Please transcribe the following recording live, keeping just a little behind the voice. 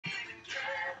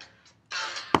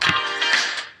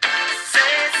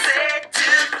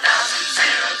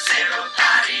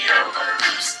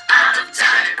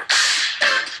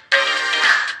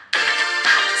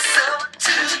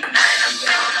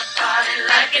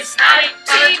It's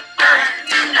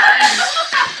 1999.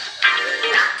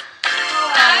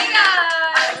 Hi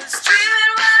guys!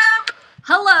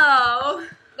 Hello!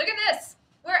 Look at this.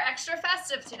 We're extra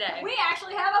festive today. We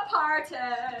actually have a party!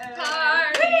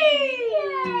 Party!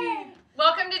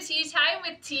 Welcome to Tea Time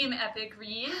with Team Epic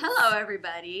Reads. Hello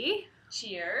everybody.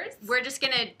 Cheers. We're just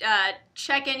gonna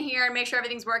check in here and make sure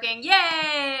everything's working.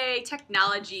 Yay!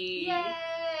 Technology. Yay!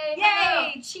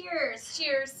 Yay! Cheers!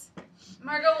 Cheers.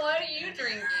 Margot, what are you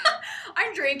drinking?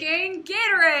 I'm drinking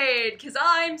Gatorade because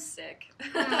I'm sick.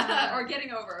 Or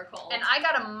getting over a cold. And I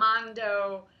got a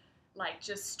Mondo, like,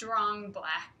 just strong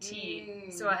black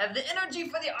tea. So I have the energy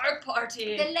for the ARC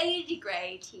party. The Lady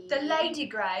Grey tea. The Lady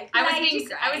Grey.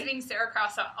 I was being Sarah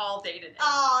Cross all day today.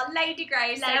 Oh, Lady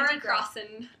Grey, Sarah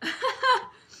Crossan.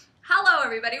 Hello,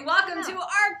 everybody. Welcome to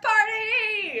ARC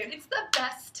Party. It's the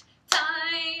best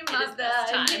time of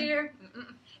the year.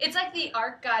 It's like the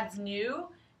ARC gods knew,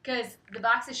 because the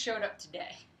boxes showed up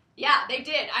today. Yeah, they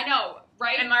did. I know,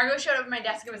 right? And Margot showed up at my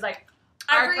desk and was like,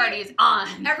 ARC party is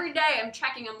on. Every day I'm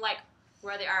checking. I'm like,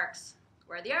 where are the ARCs?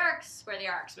 Where are the ARCs? Where are the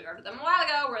ARCs? We ordered them a while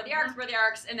ago. Where are the ARCs? Where are the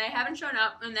ARCs? And they haven't shown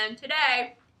up. And then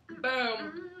today,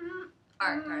 boom,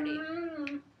 ARC party.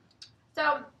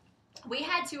 So we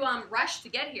had to rush to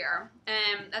get here,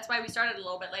 and that's why we started a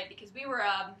little bit late, because we were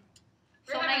having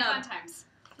fun times.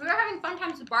 We were having fun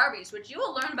times with Barbies, which you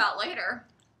will learn about later.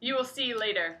 You will see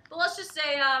later. But let's just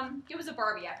say it was a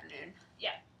Barbie afternoon.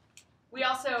 Yeah. We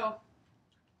also...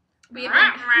 We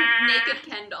have a naked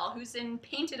Ken doll who's in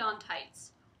painted on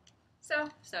tights. So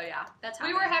yeah, that's how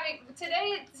we were having...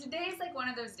 Today's like one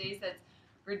of those days that's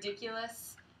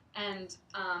ridiculous, and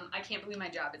I can't believe my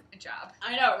job is my job.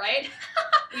 I know, right?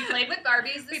 We played with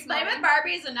Barbies this morning. With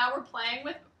Barbies, and now we're playing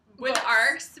with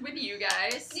ARCs with you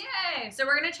guys. Yay! So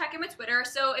we're going to check in with Twitter.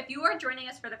 So if you are joining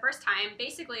us for the first time,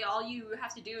 basically all you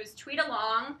have to do is tweet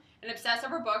along and obsess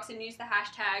over books and use the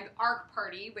hashtag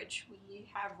ARCParty, which we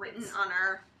have written on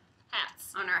our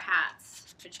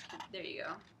hats. Which, there you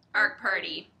go.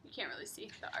 ARCParty. You can't really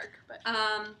see the ARC, but...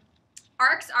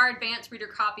 ARCs are advanced reader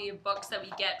copy of books that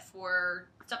we get for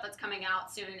stuff that's coming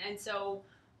out soon. And so...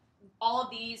 all of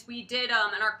these, we did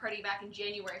an ARC party back in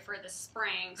January for the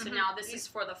spring, so now this is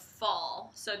for the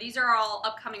fall. So these are all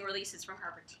upcoming releases from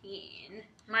HarperTeen.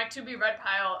 My to-be-read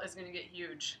pile is going to get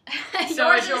huge.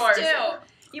 So is yours. Too.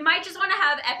 You might just want to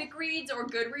have Epic Reads or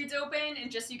Goodreads open,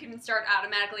 and just you can start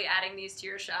automatically adding these to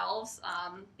your shelves,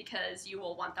 because you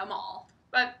will want them all.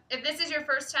 But if this is your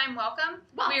first time, welcome.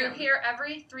 Welcome. We're here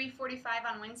every 3:45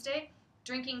 on Wednesday,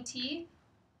 drinking tea,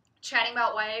 chatting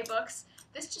about YA books.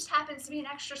 This just happens to be an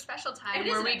extra special time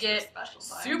where we get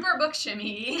super book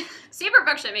shimmy. Super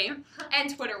book shimmy.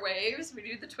 And Twitter waves. We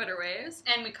do the Twitter waves.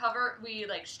 And we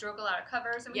like stroke a lot of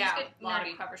covers, and we just get a lot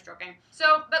of cover stroking.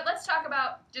 So, but let's talk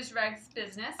about just Reg's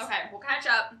business. Okay, we'll catch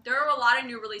up. There are a lot of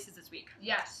new releases this week.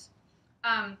 Yes.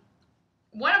 One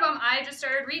of them I just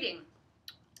started reading.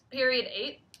 Period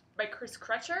 8 by Chris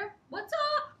Crutcher. What's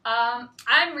up?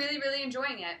 I'm really, really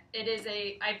enjoying it.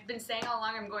 I've been saying all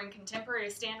along I'm going contemporary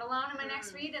standalone in my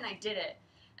next read, and I did it.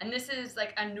 And this is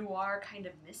like a noir kind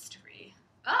of mystery.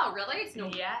 Oh, really? It's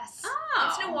Yes. Oh.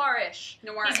 It's noirish.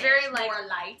 Noirish. He's very like... Noir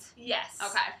light. Yes.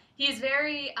 Okay. He's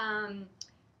very,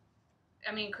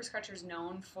 Chris Crutcher's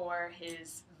known for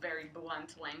his very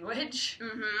blunt language.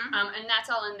 Mm-hmm. And that's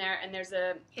all in there, and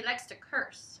He likes to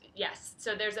curse. Yes.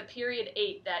 So there's a period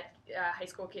 8 that high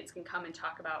school kids can come and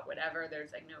talk about whatever.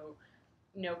 There's like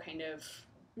no kind of...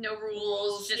 No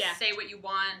rules. Just say what you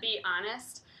want. Be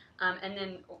honest. And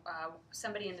then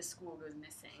somebody in the school goes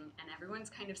missing, and everyone's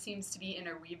kind of seems to be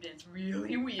interweaved, and it's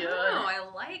really weird. Oh, I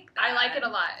like that. I like it a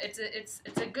lot. It's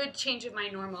a good change of my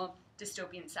normal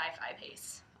dystopian sci-fi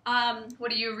pace.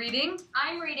 What are you reading?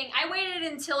 I waited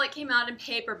until it came out in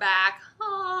paperback.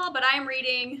 But I'm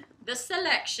reading The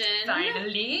Selection.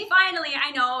 Finally,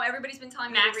 I know. Everybody's been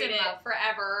telling me to read it up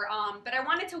forever. But I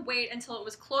wanted to wait until it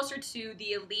was closer to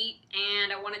The Elite,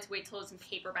 and I wanted to wait till it was in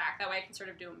paperback. That way I can sort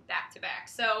of do them back to back.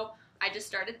 So I just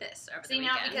started this over the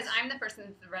weekend. Now, because I'm the person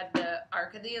that's read the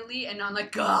Arc of the Elite, and I'm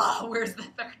like, God, where's the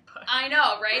third book? I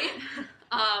know, right?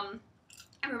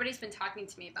 Everybody's been talking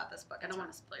to me about this book. I don't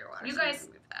want to spill your water. You so guys,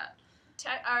 move that.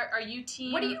 Are you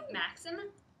team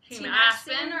Maxim? Team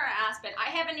Aspen or Aspen? I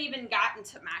haven't even gotten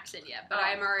to Maxim yet, but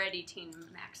I'm already Team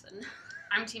Maxim.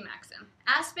 I'm Team Maxim.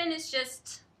 Aspen is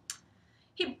just...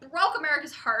 He broke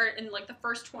America's heart in like the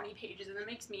first 20 pages, and it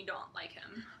makes me not like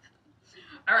him.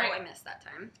 All right. Oh, I missed that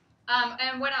time.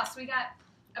 And what else? We got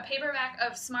a paperback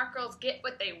of Smart Girls Get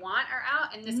What They Want are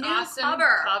out, and this New awesome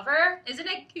cover. Isn't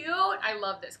it cute? I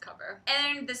love this cover.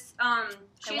 And this, I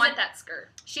want that skirt.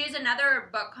 She has another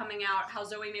book coming out, How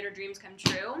Zoe Made Her Dreams Come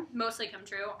True, mostly come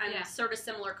true, and sort of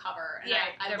similar cover. And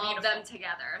I love them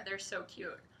together. They're so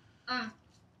cute.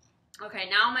 Okay,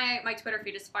 now my Twitter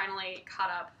feed is finally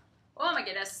caught up. Oh my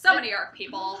goodness, so many ARC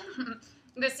people.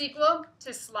 The sequel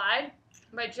to Slide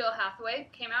by Jill Hathaway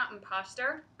came out,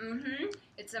 Impostor.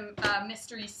 It's a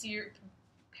mystery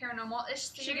paranormal-ish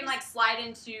series. She can like slide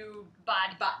into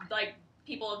like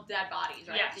people's dead bodies,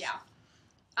 right? Yes.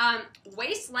 Yeah.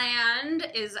 Wasteland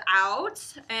is out,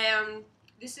 and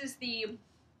this is the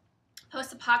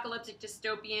post-apocalyptic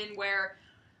dystopian where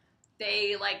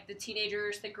they, like, the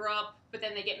teenagers, they grow up, but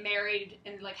then they get married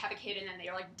and, like, have a kid, and then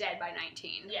they're, like, dead by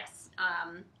 19. Yes.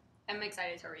 I'm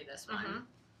excited to read this one.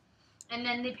 And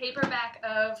then the paperback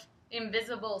of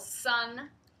Invisible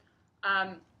Sun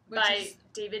by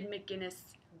David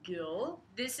Macinnis Gill.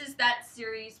 This is that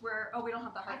series where, we don't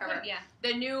have the hardcover. Yeah.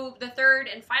 The third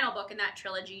and final book in that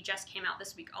trilogy just came out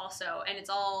this week also, and it's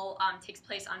all takes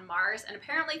place on Mars. And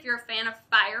apparently, if you're a fan of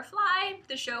Firefly,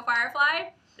 the show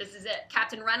Firefly, this is it.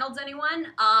 Captain Reynolds, anyone?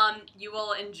 You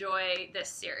will enjoy this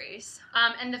series.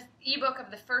 And the ebook of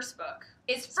the first book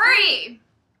is free.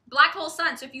 Black Hole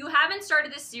Sun. So if you haven't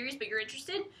started this series but you're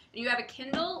interested and you have a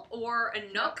Kindle or a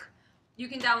Nook, you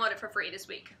can download it for free this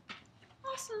week.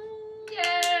 Awesome.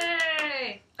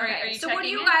 Yay! Okay, so what are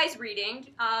you guys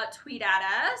reading? Tweet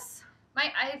at us.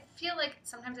 I feel like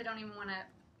sometimes I don't even want to.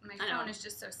 My phone is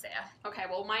just so sad. Okay,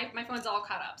 well my phone's all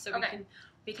caught up, so we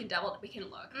can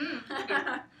look.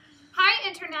 Hi,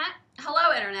 Internet.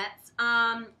 Hello, Internet.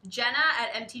 Jenna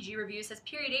at MTG Review says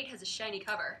Period 8 has a shiny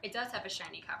cover. It does have a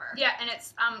shiny cover. Yeah, and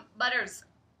it's letters.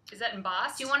 Is that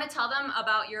embossed? Do you want to tell them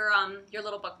about your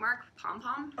little bookmark, Pom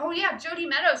Pom? Oh yeah, Jody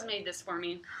Meadows made this for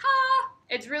me.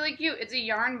 It's really cute. It's a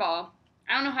yarn ball.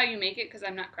 I don't know how you make it because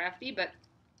I'm not crafty, but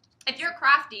if you're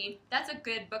crafty, that's a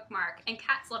good bookmark, and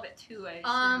cats love it too.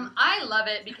 I love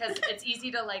it because it's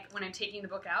easy to, like, when I'm taking the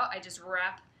book out, I just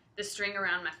wrap the string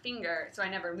around my finger so I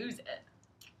never lose it.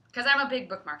 Because I'm a big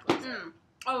bookmark loser.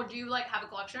 Oh, do you, like, have a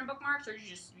collection of bookmarks, or do you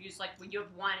just use, like, you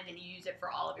have one and then you use it for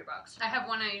all of your books? I have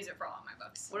one, I use it for all of my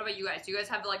books. What about you guys? Do you guys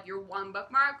have, like, your one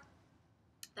bookmark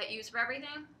that you use for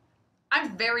everything?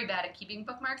 I'm very bad at keeping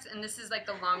bookmarks, and this is, like,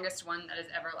 the longest one that has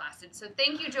ever lasted. So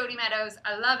thank you, Jody Meadows.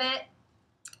 I love it.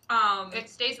 It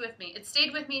stays with me. It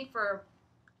stayed with me for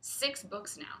 6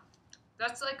 books now.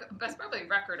 That's probably a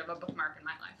record of a bookmark in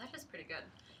my life. That is pretty good.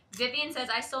 Vivian says,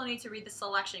 I still need to read the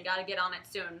selection. Got to get on it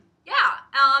soon. Yeah.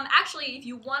 Actually, if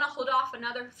you want to hold off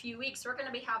another few weeks, we're going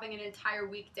to be having an entire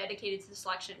week dedicated to the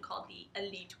selection called the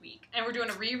Elite Week. And we're doing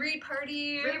a reread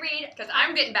party. Reread. Because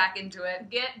I'm getting back into it.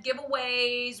 Get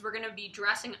giveaways. We're going to be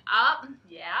dressing up.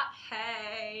 Yeah.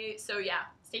 Hey. So, yeah.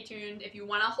 Stay tuned. If you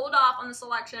want to hold off on the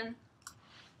selection,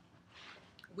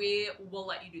 we will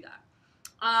let you do that.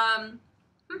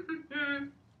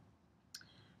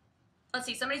 Let's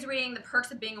see. Somebody's reading The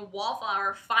Perks of Being a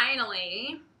Wallflower.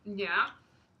 Finally. Yeah.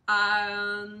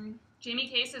 Jamie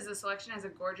Kay says the selection has a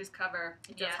gorgeous cover.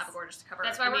 It does have a gorgeous cover.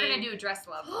 That's why we're going to do Dress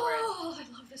Love for it. Oh, I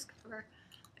love this cover.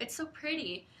 It's so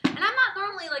pretty. And I'm not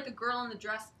normally like a girl in the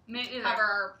dress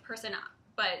cover person,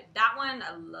 but that one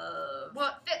I love.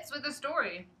 Well, it fits with the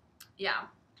story. Yeah.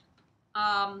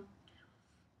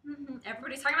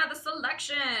 Everybody's talking about the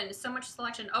selection. So much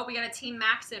selection. Oh, we got a Team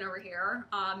Maxon over here.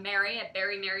 Mary at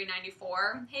Berry Mary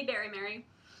 94. Hey, Berry Mary.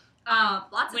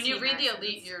 Lots of when you read Maxons. the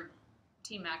Elite, your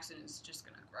Team Maxon is just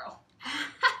gonna grow.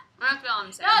 That's all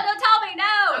I'm saying. No, don't tell me.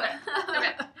 No.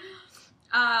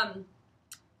 Okay.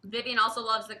 Vivian also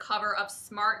loves the cover of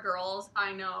Smart Girls.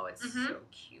 I know, it's so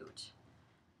cute.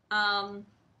 Alana,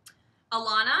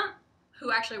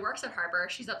 who actually works at Harper,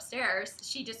 she's upstairs.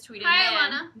 She just tweeted, Hi,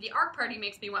 Alana. The ARC party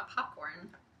makes me want popcorn.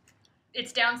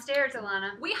 It's downstairs,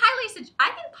 Alana. We highly suggest.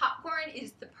 I think popcorn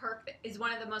is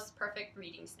one of the most perfect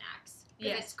reading snacks.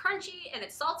 Because it's crunchy and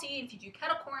it's salty, and if you do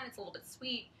kettle corn, it's a little bit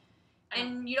sweet.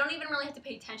 And you don't even really have to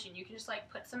pay attention. You can just, like,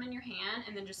 put some in your hand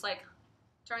and then just, like,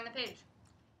 turn the page.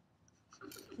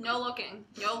 No looking.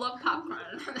 No look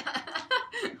popcorn.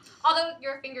 Although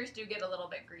your fingers do get a little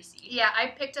bit greasy. Yeah, I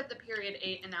picked up the Period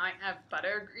 8, and now I have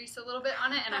butter grease a little bit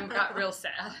on it, and I got real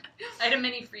sad. I had a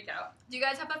mini freak out. Do you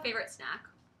guys have a favorite snack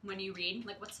when you read?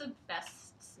 Like, what's the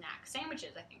best snack?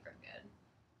 Sandwiches, I think, are good.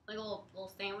 Like little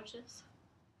sandwiches.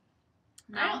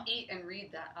 No? I don't eat and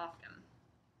read that often.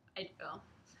 I do.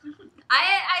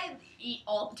 I eat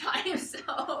all the time,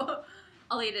 so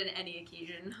I'll eat at any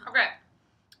occasion. Okay.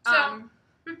 So, all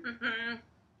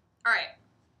right.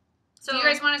 So you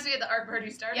guys want us to get the art party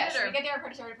started? Yeah, should we get the art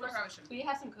party started first? Probably should. We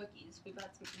have some cookies. We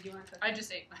bought some. Do you want cookies? I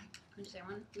just ate one. Can you say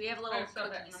one? We have little That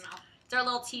in cookies. my mouth. It's our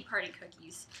little tea party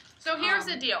cookies. So here's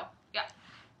the deal. Yeah.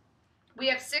 We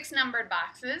have 6 numbered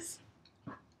boxes.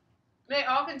 They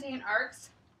all contain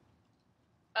arcs.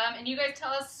 And you guys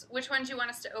tell us which ones you want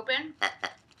us to open.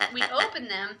 We open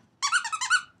them.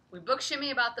 We book shimmy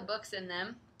about the books in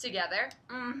them together.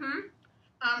 Mm-hmm.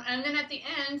 And then at the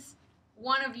end,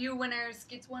 one of you winners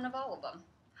gets one of all of them.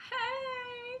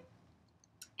 Hey!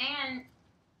 And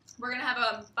we're going to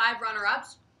have 5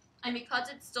 runner-ups. And because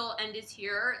it's still End is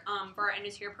Here, for our End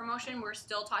is Here promotion, we're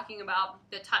still talking about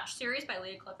the Touch series by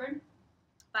Leah Clifford.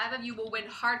 5 of you will win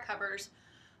hardcovers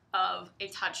of A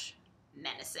Touch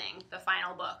Menacing, the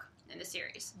final book in the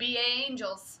series. Be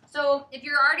angels. So if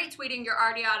you're already tweeting, you're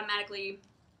already automatically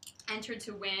entered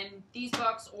to win these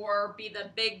books or be the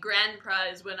big grand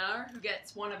prize winner who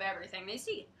gets one of everything they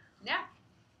see. Yeah.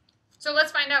 So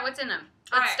let's find out what's in them.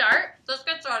 All Let's right. start. Let's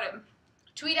get started.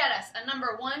 Tweet at us a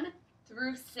number 1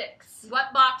 through 6.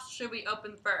 What box should we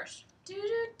open first?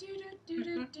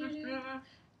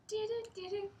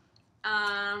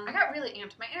 I got really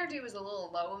amped. My energy was a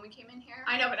little low when we came in here.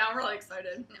 I know, but now I'm really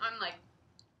excited. I'm like,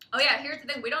 oh yeah, here's the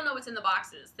thing. We don't know what's in the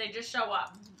boxes. They just show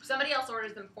up. Somebody else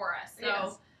orders them for us. So,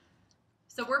 Yes.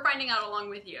 so we're finding out along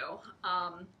with you.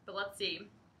 But let's see.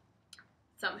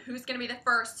 Who's going to be the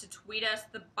first to tweet us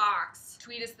the box?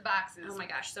 tweet us the boxes. Oh my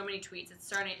gosh, so many tweets. It's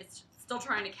still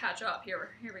trying to catch up. Here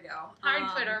we go.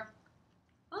 Hi, Twitter.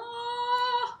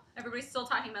 Oh, everybody's still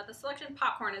talking about the selection.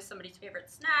 Popcorn is somebody's favorite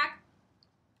snack.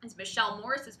 It's Michelle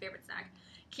Morris's favorite snack.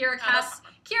 Kiera Cass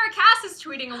is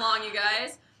tweeting along, you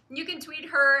guys. You can tweet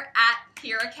her at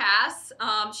Kiera Cass.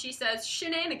 She says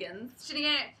shenanigans.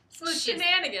 Smooches.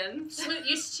 Shenanigans.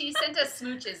 She sent us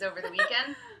smooches over the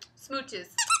weekend. Smooches.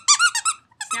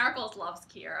 Snarkles loves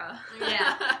Kiera.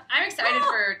 Yeah. I'm excited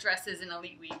for dresses in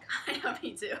Elite Week. I know,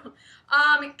 me too.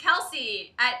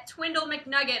 Kelsey at Twindle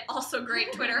McNugget, also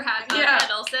great Twitter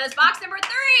handle, says box number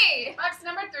 3. Box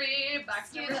number 3. Box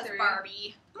Excuse number us, 3.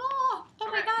 Barbie. Oh my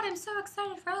Okay. god, I'm so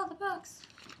excited for all the books.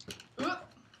 Oop.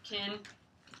 Kin.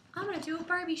 I'm gonna do a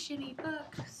Barbie shitty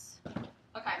books.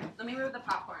 Okay, let me move the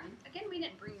popcorn. Again, we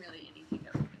didn't bring really anything to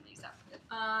open these up with.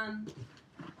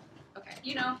 Okay.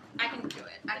 You know, I can do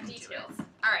it. I can details. do it.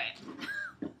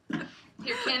 Alright.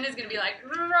 Here, Ken is gonna be like,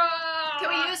 "Rah!" Can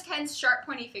we use Ken's sharp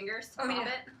pointy fingers to Oh, pop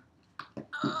yeah.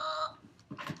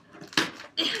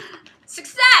 it?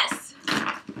 Success!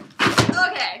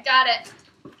 Okay. Got it.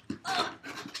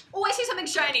 Oh, I see something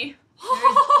shiny.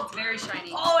 It's very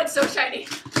shiny. Oh, it's so shiny.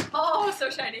 Oh, so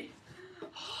shiny.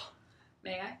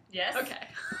 May I? Yes. Okay.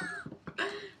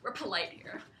 We're polite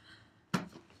here.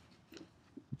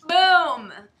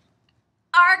 Boom!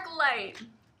 Arc light.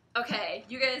 Okay,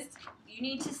 you guys, you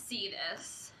need to see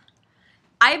this.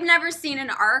 I've never seen an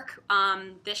arc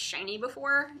this shiny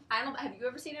before. Have you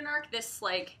ever seen an arc this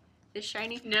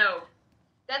shiny? No.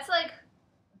 That's like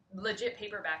legit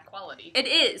paperback quality. It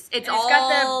is. It's And it's all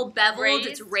got the beveled. raised-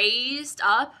 It's raised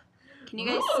up. Can you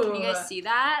guys see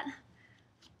that?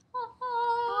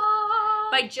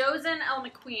 By Josen L.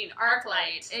 McQueen,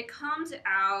 Arclight. It comes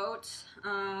out,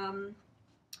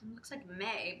 it looks like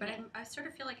May, but I sort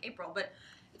of feel like April. But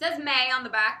it says May on the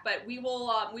back. But we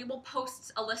will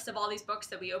post a list of all these books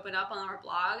that we open up on our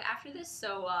blog after this.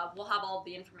 So we'll have all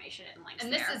the information and links.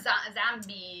 And there. this is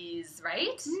zombies,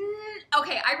 right?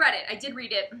 Okay, I read it. I did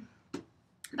read it.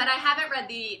 But I haven't read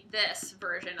this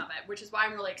version of it, which is why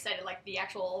I'm really excited. Like the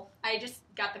actual, I just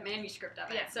got the manuscript of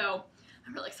it, Yeah. so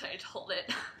I'm really excited to hold it.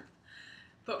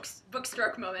 Book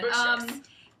stroke moment. Book strokes.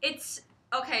 It's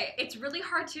okay. It's really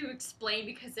hard to explain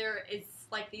because there is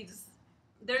like these.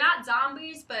 They're not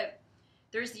zombies, but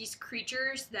there's these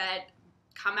creatures that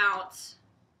come out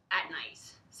at night.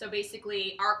 So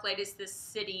basically, Arclight is this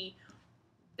city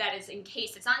that is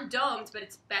encased. It's not domed, but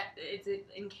it's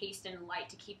encased in light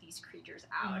to keep these creatures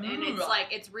out. And it's like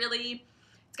it's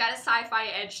got a sci-fi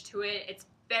edge to it. It's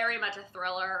very much a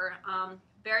thriller,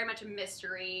 very much a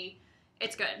mystery.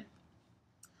 It's good.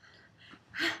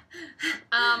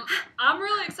 I'm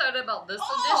really excited about this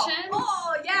edition.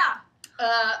 Oh yeah.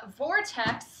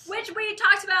 Vortex. Which we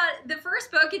talked about the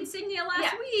first book, Insignia,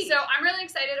 last week. So I'm really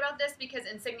excited about this because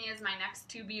Insignia is my next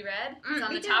to be read. It's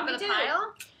on the top of the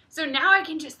pile. So now I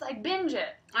can just like binge it.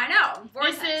 I know.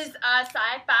 Vortex. This is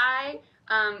sci-fi.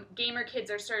 Gamer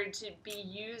kids are starting to be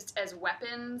used as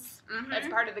weapons as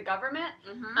part of the government.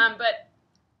 But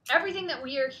everything that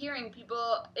we are hearing, people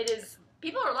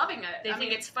are loving it. They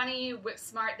think it's funny,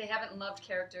 smart. They haven't loved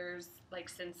characters like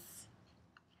since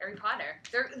Harry Potter.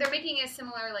 They're making a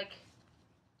similar like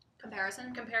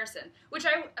comparison, which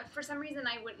I for some reason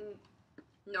I wouldn't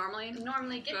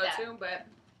normally get go that. to, but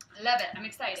Love it. I'm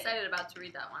excited. Excited about to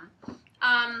read that one.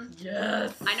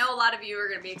 Yes. I know a lot of you are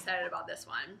going to be excited about this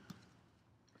one.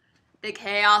 The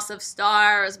Chaos of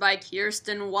Stars by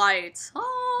Kirsten White.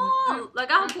 Oh,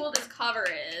 look how cool this cover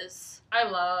is. I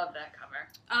love that cover.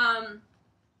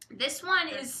 This one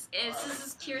is this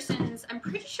is Kirsten's. I'm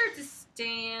pretty sure it's a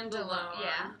standalone.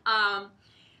 Yeah.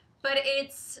 But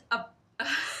it's a.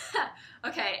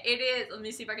 Okay, it is. Let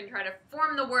me see if I can try to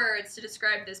form the words to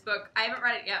describe this book. I haven't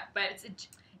read it yet, but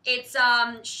it's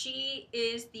she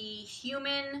is the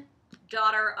human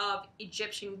daughter of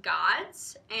Egyptian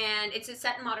gods, and it's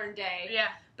set in modern day. Yeah.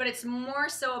 But it's more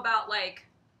so about like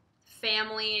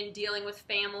family and dealing with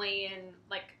family and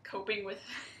like coping with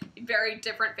very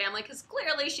different family, because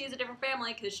clearly she's a different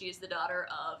family because she's the daughter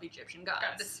of Egyptian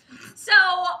gods. So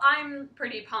I'm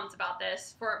pretty pumped about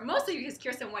this, for mostly because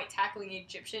Kirsten White tackling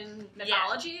Egyptian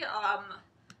mythology. Yeah.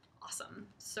 Awesome.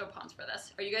 So pumped for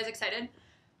this. Are you guys excited?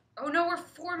 Oh no, we're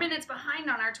 4 minutes behind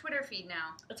on our Twitter feed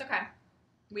now. It's okay.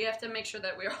 We have to make sure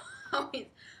that we're always...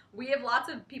 We have lots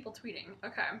of people tweeting.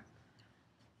 Okay.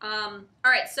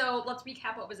 Alright, so let's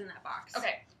recap what was in that box.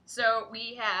 Okay, so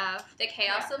we have... The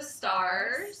Chaos of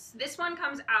Stars. This one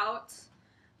comes out...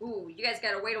 Ooh, you guys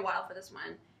gotta wait a while for this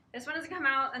one. This one doesn't come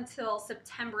out until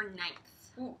September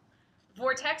 9th. Ooh.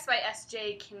 Vortex by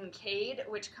S.J. Kincaid,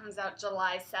 which comes out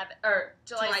July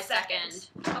 2nd.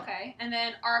 Okay, and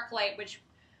then Arclight, which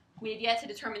we have yet to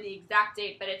determine the exact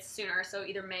date, but it's sooner, so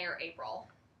either May or April.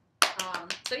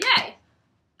 So yay!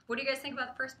 What do you guys think about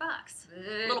the first box?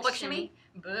 Little book shimmy?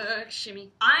 Book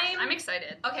shimmy. I'm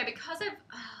excited. Okay, because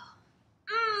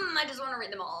I just want to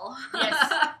read them all.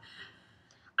 Yes.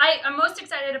 I'm most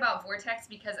excited about Vortex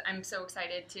because I'm so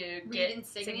excited to get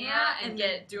Insignia and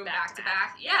get do them back to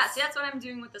back. Yeah, see, that's what I'm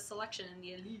doing with the selection and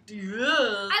the elite. Yes.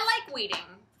 I like waiting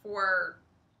for...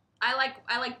 I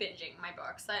like binging my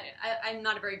books. I'm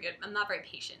not very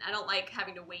patient. I don't like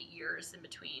having to wait years in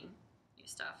between new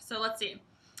stuff. So let's see.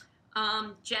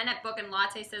 Jen at Book and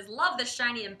Latte says, love the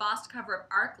shiny embossed cover of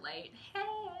Arclight.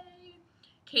 Hey.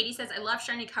 Katie says, I love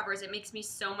shiny covers. It makes me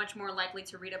so much more likely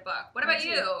to read a book. What about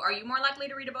you? Are you more likely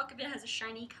to read a book if it has a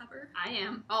shiny cover? I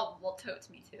am. Oh, well, totes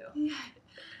me too.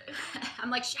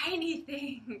 I'm like, shiny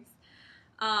things.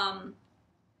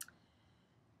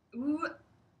 Ooh.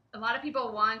 A lot of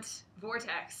people want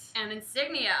Vortex. And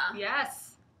Insignia.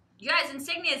 Yes. You guys,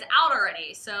 Insignia is out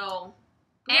already, so...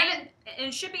 And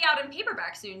it should be out in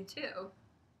paperback soon, too.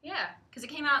 Yeah. Because it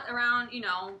came out around,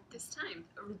 this time.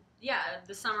 Yeah,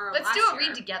 the summer of Let's last do a year.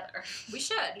 read together. We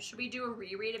should. Should we do a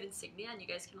reread of Insignia and you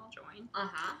guys can all join?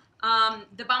 Uh-huh.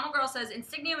 The Bumble Girl says,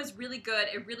 Insignia was really good.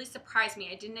 It really surprised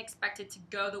me. I didn't expect it to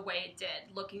go the way it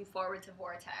did. Looking forward to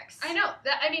Vortex. I know.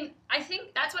 I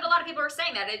think that's what a lot of people are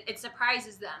saying, that it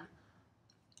surprises them.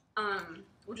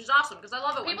 Which is awesome, because I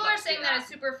love it when people are saying that it's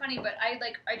super funny, but I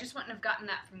just wouldn't have gotten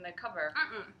that from the cover.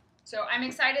 So I'm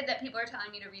excited that people are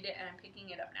telling me to read it, and I'm picking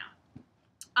it up now.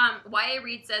 YA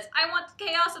Reed says, I want the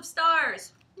Chaos of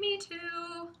Stars. Me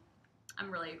too.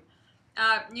 I'm really...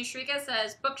 Nushrika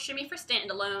says, book shimmy for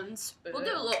standalones. We'll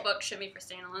do a little book shimmy for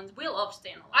standalones. We love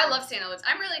standalones. I love standalones.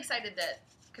 I'm really excited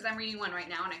because I'm reading one right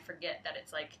now, and I forget that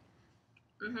it's like...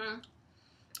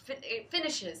 It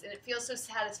finishes, and it feels so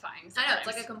satisfying sometimes. I know, it's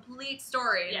like a complete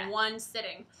story in one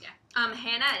sitting. Yeah.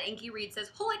 Hannah at Inky Reed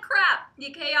says, holy crap,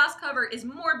 the Chaos cover is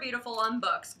more beautiful on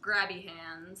books. Grabby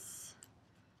hands.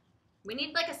 We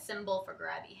need like a symbol for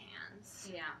grabby hands.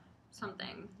 Yeah.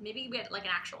 Something. Maybe we had like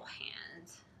an actual hand.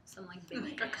 Some like big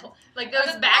hand. Like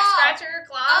those back scratcher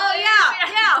claws. Oh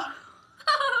yeah.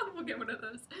 We'll get one of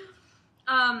those.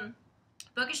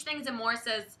 Bookish Things and More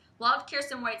says, love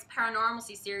Kirsten White's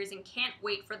Paranormalcy series and can't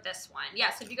wait for this one.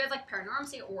 Yeah, so if you guys like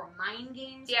Paranormalcy or Mind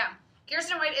Games. Yeah.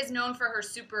 Kirsten White is known for her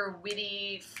super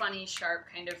witty, funny, sharp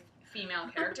kind of female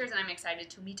characters, and I'm excited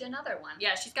to meet another one.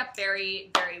 Yeah, she's got very,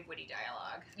 very witty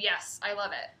dialogue. Yes, I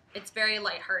love it. It's very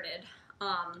lighthearted.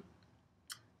 All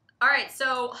right,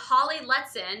 so Holly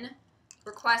Letson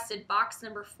requested box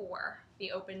number 4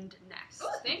 be opened next.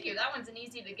 Oh, thank you. That one's an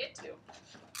easy to get to.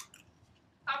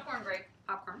 Popcorn break.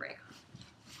 Popcorn break.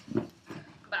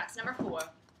 Box number 4.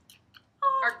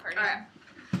 Art party. All right.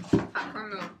 Popcorn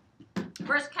move.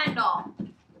 Where's Ken doll?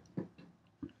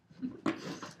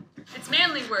 It's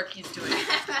manly work he's doing.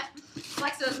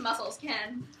 Flex those muscles,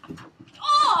 Ken.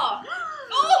 Oh!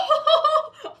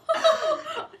 Oh!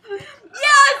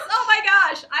 Yes! Oh my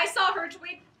gosh! I saw her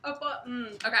tweet.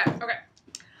 Okay.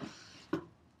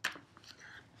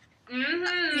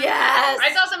 Mm-hmm. Yes!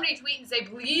 I saw somebody tweet and say,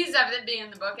 please have it be in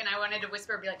the book, and I wanted to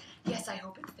whisper and be like, yes, I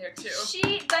hope it's there too.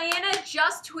 Diana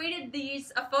just tweeted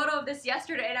a photo of this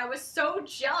yesterday, and I was so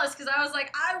jealous because I was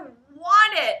like, I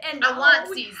want it! And I want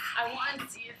these.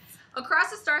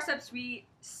 Across a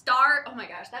oh my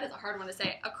gosh, that is a hard one to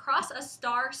say. Across a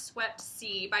Star-Swept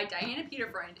Sea by Diana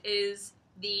Peterfriend is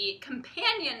the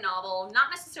companion novel, not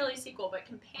necessarily a sequel, but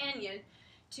companion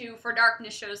to For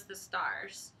Darkness Shows the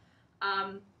Stars.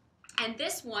 And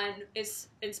this one is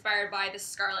inspired by the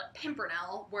Scarlet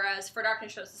Pimpernel, whereas For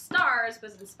Darkness Shows the Stars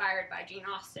was inspired by Jane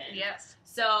Austen. Yes.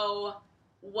 So,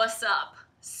 what's up?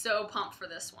 So pumped for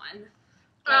this one.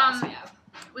 What else we have?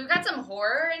 We've got some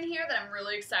horror in here that I'm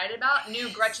really excited about. New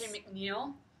Gretchen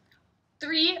McNeil.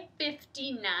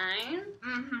 359.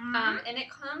 Mm-hmm. And it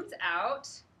comes out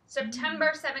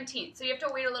September 17th. So you have to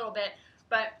wait a little bit.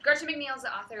 But Gretchen McNeil is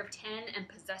the author of 10 and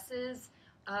Possesses.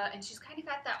 And she's kind of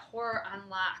got that horror on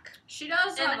lock. She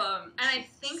does have and I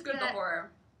think good that, the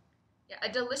horror. Yeah, a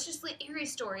deliciously eerie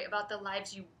story about the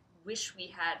lives you wish we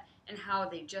had and how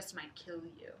they just might kill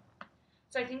you.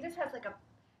 So I think this has like a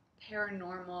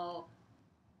paranormal,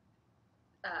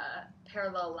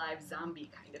 parallel live zombie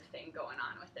kind of thing going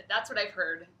on with it. That's what I've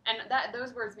heard. And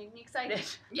those words make me excited.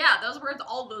 Yeah,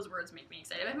 all those words make me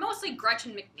excited. But mostly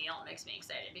Gretchen McNeil makes me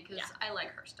excited because I like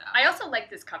her stuff. I also like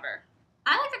this cover.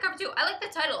 I like the cover too. I like the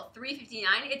title,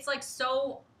 359. It's like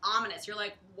so ominous. You're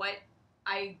like, what?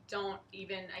 I can't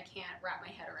wrap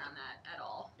my head around that at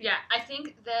all. Yeah, I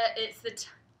think that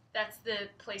that's the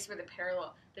place where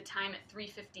the time at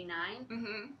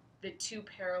 3:59, the two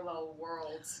parallel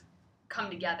worlds come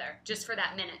together just for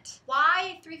that minute.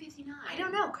 Why 3:59? I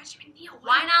don't know. Gretchen McNeil.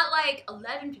 Why not like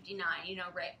 11:59? You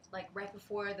know, right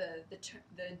before the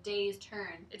day's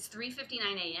turn. It's 3:59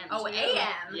 a.m. Oh, too.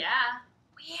 a.m. Yeah.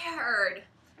 Weird.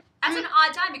 That's an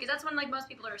odd time because that's when like most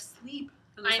people are asleep.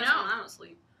 I know. I don't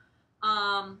sleep.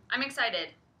 I'm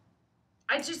excited.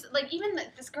 I just like even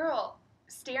this girl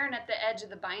staring at the edge of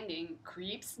the binding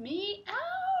creeps me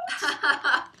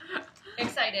out.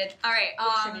 Excited. All right.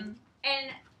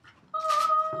 And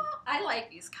I like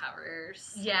these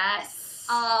covers. Yes.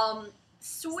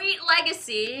 Sweet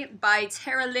Legacy by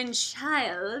Tara Lynn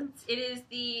Childs. It is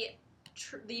the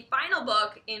final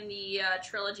book in the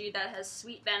trilogy that has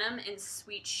Sweet Venom and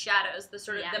Sweet Shadows, the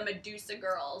sort of the Medusa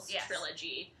Girls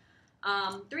trilogy.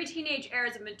 3 teenage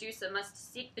heirs of Medusa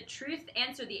must seek the truth,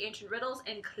 answer the ancient riddles,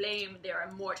 and claim their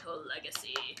immortal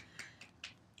legacy.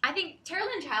 I think Tara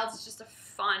Lynn Childs is just a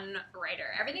fun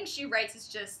writer. Everything she writes is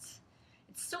just,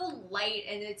 it's so light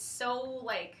and it's so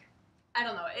like, I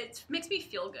don't know, it makes me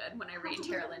feel good when I read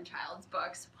Tara Lynn Childs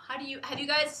books. Have you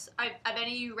guys, have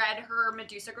any of you read her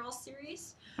Medusa Girls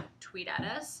series? Tweet at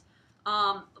us.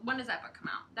 When does that book come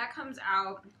out? That comes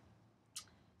out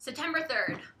September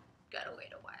 3rd. Gotta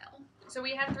wait a while. So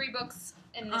we have 3 books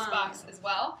in this box as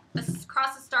well.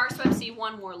 Across the Star-Swept Sea,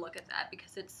 one more look at that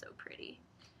because it's so pretty.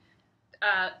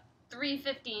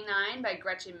 359 by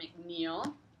Gretchen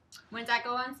McNeil. When's that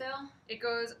go on sale? It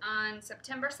goes on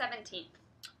September 17th.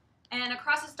 And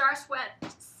Across the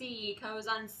Star-Swept Sea goes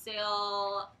on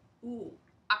sale,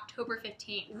 October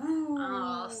 15th. Ooh,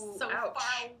 oh, so ouch.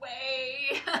 far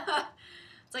away.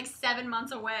 It's like 7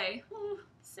 months away. Ooh,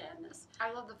 sadness.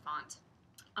 I love the font.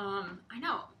 I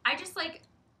know. I just like,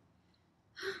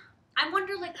 I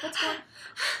wonder like what's going,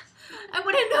 I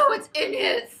want to know what's in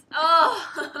it.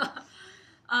 Oh.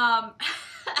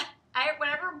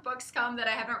 Whenever books come that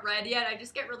I haven't read yet, I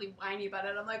just get really whiny about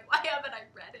it. I'm like, why haven't I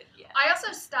read it yet? I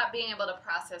also stopped being able to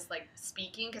process like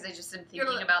speaking because I just am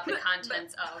thinking about the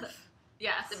contents of the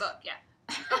book. Yeah.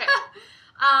 Okay.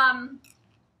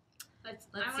 Let's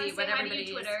see what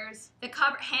everybody Twitters. The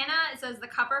cover, Hannah says the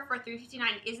cover for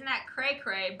 359 isn't that cray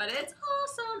cray, but it's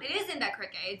awesome. It isn't that cray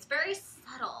cray. It's very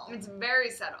subtle. It's very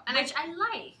subtle, and which I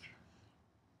like.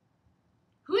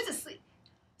 Who's asleep?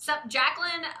 So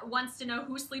Jacqueline wants to know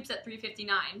who sleeps at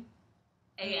 3:59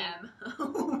 a.m.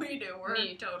 We do. We're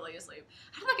totally asleep.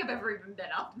 I don't think I've ever even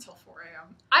been up until 4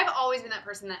 a.m. I've always been that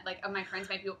person that like my friends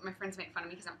make fun of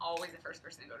me because I'm always the first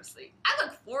person to go to sleep. I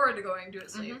look forward to going to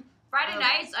sleep. Mm-hmm. Friday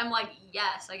nights, I'm like,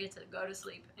 yes, I get to go to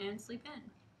sleep and sleep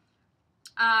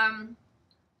in.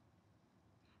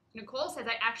 Nicole says,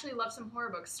 I actually love some horror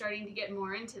books, starting to get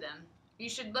more into them. You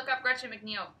should look up Gretchen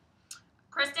McNeil.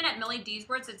 Kristen at Millie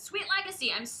Deesworth said, Sweet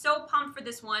Legacy, I'm so pumped for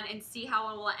this one and see how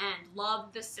it will end.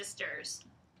 Love the sisters.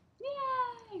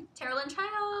 Yay! Tara Lynn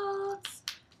Childs.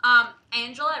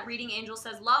 Angela at Reading Angel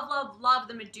says, love, love, love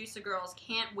the Medusa Girls.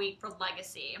 Can't wait for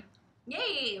Legacy.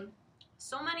 Yay!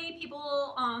 So many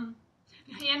people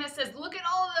Hannah says, look at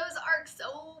all of those arcs,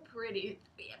 so pretty.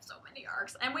 We have so many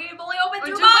arcs, and we've only opened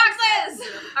 2 2 boxes!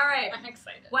 All right. I'm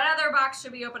excited. What other box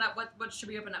should we open up? What should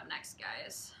we open up next,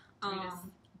 guys? Should we just-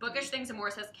 Bookish Things and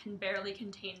More says, can barely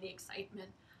contain the excitement.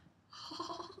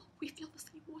 Oh, we feel the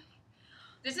same way.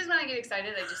 This is when I get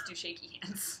excited, I just do shaky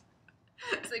hands.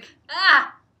 It's like,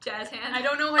 Jazz hand. I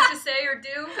don't know what to say or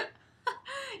do.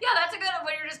 Yeah, that's a good one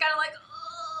when you're just kind of like,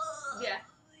 ugh. Yeah.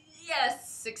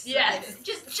 Yes, excited. Yes.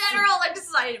 Just general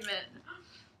excitement.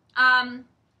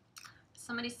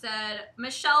 Somebody said,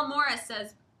 Michelle Morris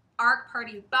says, Arc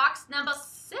Party box number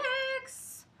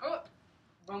 6. Oh.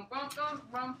 Bum, bum, bum,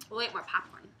 bum. We'll eat more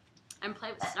popcorn and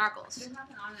play with snarkles. There's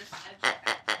nothing on this edge.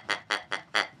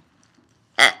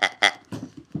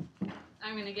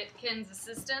 I'm gonna get Ken's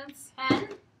assistance. Ken?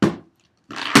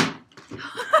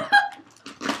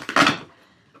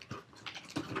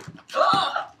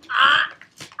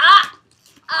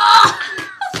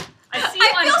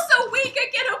 I feel so weak. I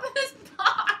can't open this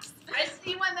box. I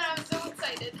see one that I'm so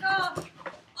excited.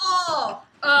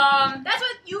 That's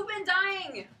what you've been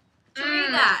dying to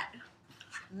read that.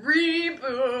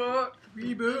 Reboot.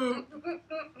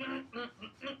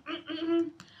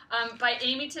 By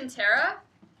Amy Tintera.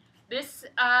 This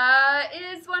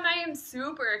is one I am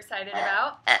super excited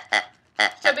about.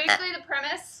 So basically the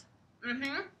premise,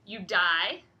 you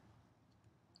die,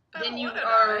 then you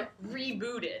are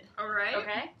rebooted. Alright.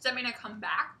 Okay? Does that mean I come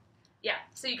back? Yeah.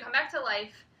 So you come back to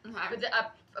life, Okay.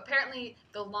 but apparently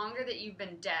the longer that you've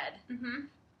been dead,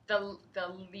 the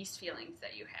least feelings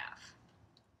that you have.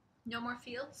 No more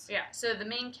feels? Yeah. So the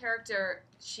main character,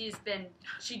 she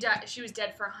was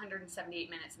dead for 178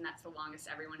 minutes, and that's the longest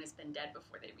everyone has been dead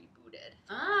before they rebooted.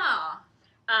 Ah.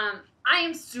 I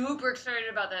am super excited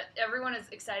about that. Everyone is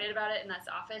excited about it in this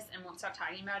office and won't stop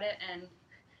talking about it. And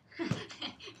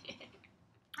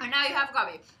And now you have a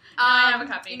copy. I have a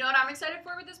copy. You know what I'm excited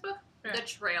for with this book? Yeah. The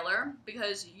trailer,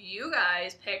 because you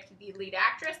guys picked the lead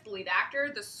actress, the lead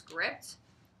actor, the script.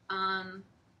 I'm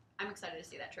excited to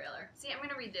see that trailer. See, I'm going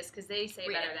to read this because they say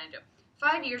Read better it. than I do.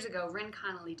 5 years ago, Ren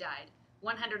Connolly died.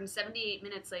 178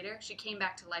 minutes later, she came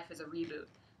back to life as a reboot.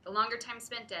 The longer time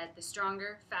spent dead, the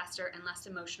stronger, faster, and less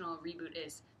emotional a reboot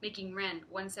is, making Ren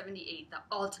 178 the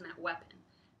ultimate weapon.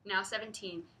 Now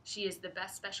 17, she is the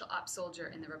best special ops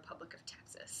soldier in the Republic of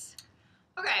Texas.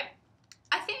 Okay,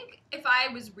 I think if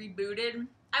I was rebooted,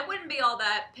 I wouldn't be all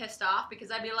that pissed off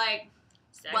because I'd be like,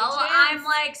 well, I'm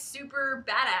like super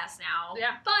badass now.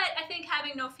 Yeah. But I think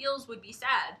having no feels would be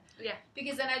sad. Yeah.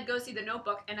 Because then I'd go see The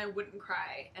Notebook and I wouldn't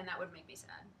cry, and that would make me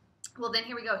sad. Well, then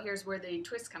here we go. Here's where the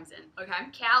twist comes in. Okay.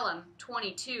 Callum,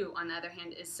 22, on the other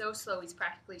hand, is so slow he's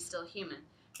practically still human.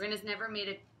 Ren has never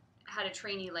had a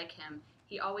trainee like him.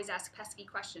 He always asks pesky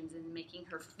questions and making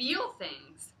her feel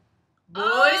things. Boy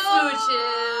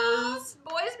smooches.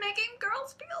 Boys making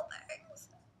girls feel things.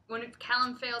 When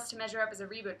Callum fails to measure up as a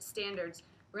reboot standards,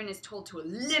 Ren is told to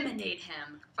eliminate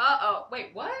him. Uh-oh. Wait,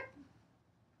 what?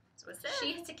 That's what it says.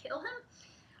 She has to kill him?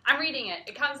 I'm reading it.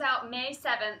 It comes out May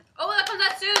 7th. Oh, that comes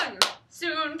out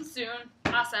soon. Soon.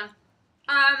 Awesome.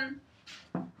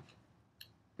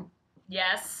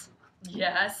 Yes.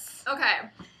 Okay.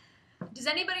 Does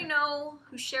anybody know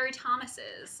who Sherry Thomas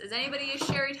is? Is anybody a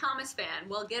Sherry Thomas fan?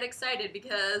 Well, get excited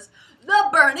because The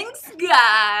Burning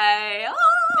Sky. Oh!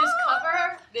 This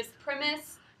cover, this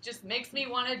premise, just makes me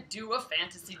want to do a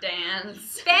fantasy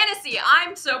dance. Fantasy.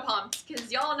 I'm so pumped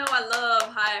because y'all know I love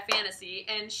high fantasy.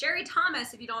 And Sherry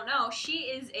Thomas, if you don't know, she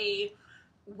is a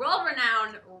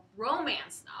world-renowned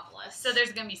romance novelist. So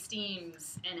there's going to be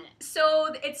steams in it.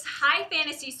 So it's high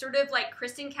fantasy, sort of like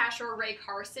Kristen Cashore, Ray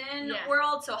Carson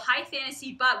world. So high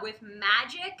fantasy, but with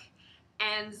magic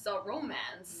and the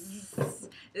romance.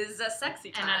 This is a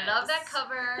sexy time. And I love that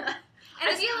cover. And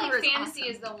I feel cover like is fantasy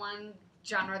awesome. is the one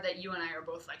genre that you and I are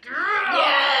both like,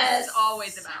 Yes! it's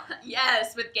always about.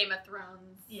 Yes, with Game of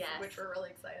Thrones. Yes. Which we're really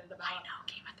excited about. I know,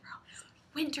 Game of Thrones.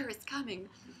 Winter is coming.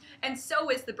 And so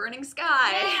is The Burning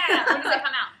Sky. Yeah! When does it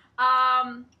come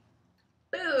out?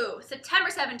 Boo.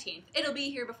 September 17th. It'll be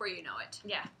here before you know it.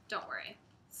 Yeah. Don't worry.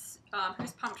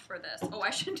 Who's pumped for this? Oh, I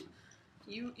should...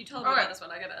 You told me about this one.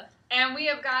 I gotta... And we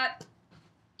have got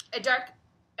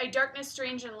A Darkness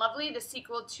Strange and Lovely, the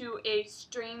sequel to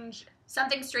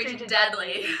Something Strange and and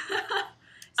Deadly.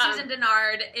 Susan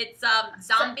Dennard. It's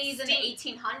zombies in the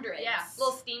 1800s. Yeah, a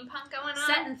little steampunk going on.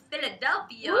 Set in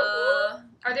Philadelphia. Woo-hoo.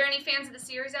 Are there any fans of the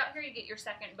series out here? You get your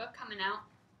second book coming out.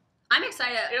 I'm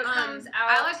excited. It comes out.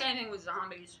 I like anything with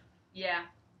zombies. Yeah.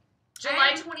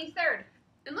 July 23rd.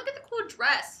 And look at the cool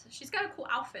dress. She's got a cool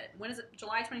outfit. When is it?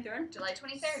 July 23rd? July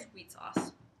 23rd. Sweet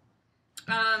sauce.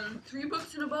 3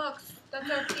 books in a box. That's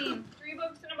our theme. 3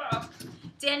 books in a box.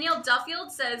 Danielle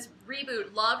Duffield says,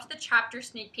 Reboot, loved the chapter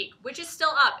sneak peek, which is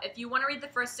still up. If you want to read the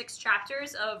first 6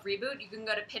 chapters of Reboot, you can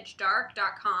go to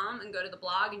pitchdark.com and go to the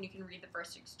blog, and you can read the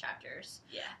first 6 chapters.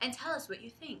 Yeah. And tell us what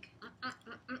you think.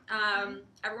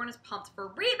 Everyone is pumped for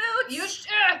Reboot. You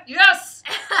yes!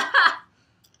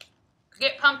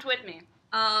 Get pumped with me.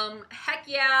 Heck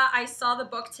yeah, I saw the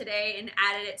book today and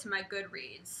added it to my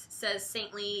Goodreads, says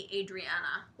Saintly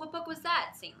Adriana. What book was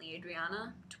that, Saintly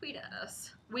Adriana? Tweet at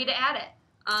us. Way to add it.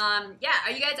 Yeah,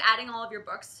 are you guys adding all of your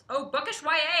books? Oh, Bookish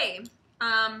YA.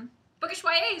 Bookish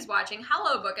YA is watching.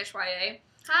 Hello, Bookish YA.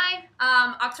 Hi.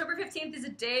 October 15th is a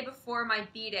day before my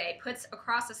B-Day. Puts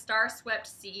Across a Star-Swept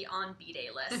Sea on B-Day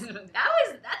list.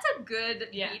 That's a good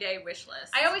B-Day wish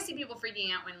list. I always see people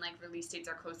freaking out when, like, release dates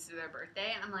are close to their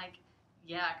birthday, and I'm like,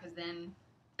 yeah, because then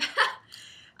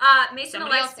Mason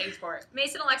somebody else pays for it.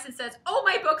 Mason Alexis says, "Oh,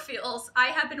 my book feels. I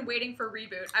have been waiting for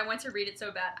Reboot. I want to read it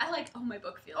so bad. I like Oh, my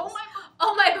book feels. Oh,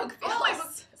 my book feels. Oh, my book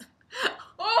feels.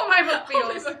 Oh, my book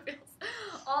feels. Oh, my book feels.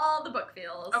 All the book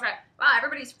feels. Okay. Wow,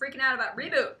 everybody's freaking out about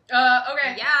Reboot.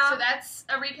 Okay. Yeah. So that's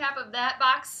a recap of that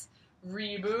box.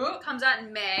 Reboot Comes out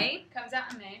in May. comes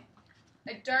out in May.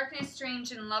 A Darkness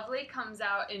Strange and Lovely comes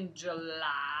out in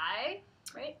July.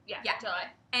 Right? Yeah.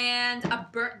 July. And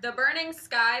The Burning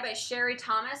Sky by Sherry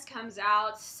Thomas comes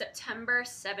out September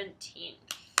 17th.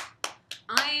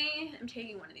 I am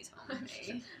taking one of these home with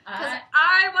me. Because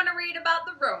I want to read about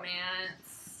the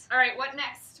romance. All right, what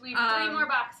next? We have 3 more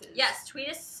boxes. Yes, tweet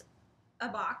us a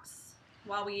box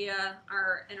while we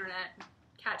our internet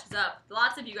catches up.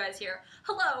 Lots of you guys here.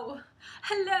 Hello.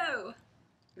 Hello.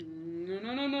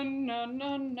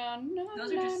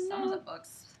 Those are just some of the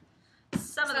books.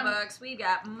 Some of the books. We've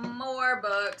got more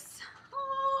books.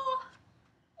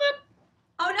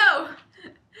 Oh no!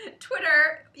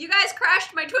 Twitter. You guys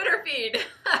crashed my Twitter feed.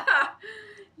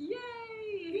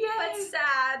 Yay! But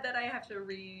sad that I have to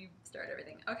restart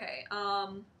everything. Okay.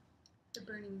 The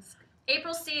Burning Sky.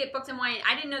 April C. at Books and Wine.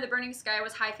 I didn't know The Burning Sky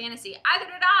was high fantasy. Either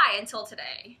did I until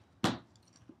today.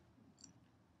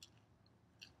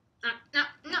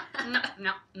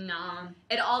 No.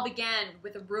 It all began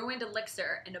with a ruined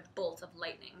elixir and a bolt of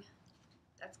lightning.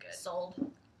 That's good. Sold.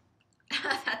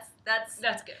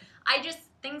 That's good. I just,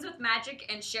 things with magic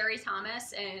and Sherry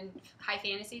Thomas and high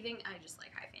fantasy thing, I just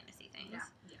like high fantasy things.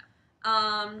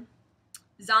 Yeah.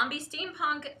 Zombie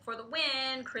Steampunk for the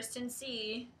win. Kristen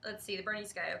C. Let's see, The Burning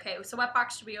Sky. Okay, so what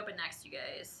box should we open next, you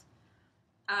guys?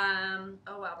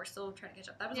 Oh wow, we're still trying to catch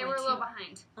up. That was we're a little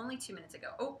behind. Only 2 minutes ago.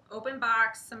 Oh, open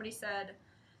box. Somebody said,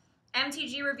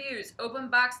 MTG reviews. Open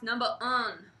box number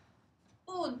 1.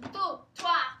 1, 2, 3.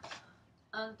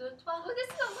 1, 2, 3. Oh, this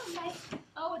is a little nice.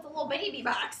 Oh, it's a little baby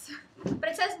box. But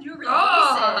it says new releases.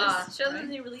 Oh, Show them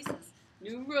the new releases.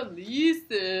 New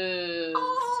releases.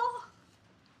 Oh.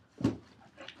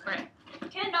 Right.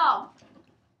 Kendall.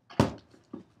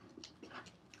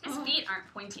 His feet aren't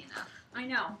pointy enough. I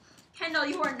know. Kendall,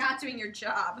 you are not doing your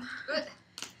job. Good.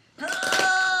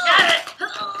 Got it.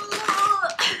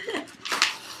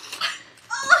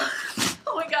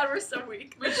 Oh my god, we're so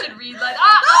weak. We should read like,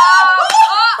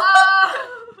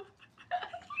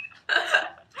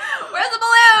 Where's the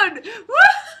balloon?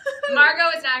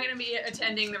 Margot is not going to be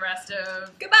attending the rest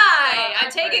of... Goodbye.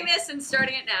 I'm taking this and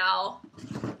starting it now.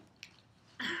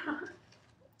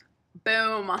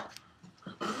 Boom.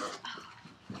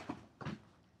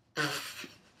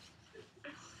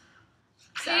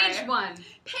 Page 1.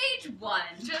 Page 1.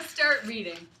 Just start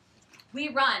reading. We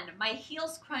run. My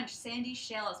heels crunch sandy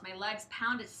shells. My legs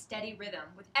pound a steady rhythm.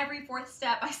 With every 4th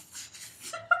step, I...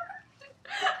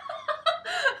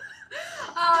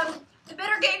 The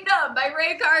Bitter Kingdom by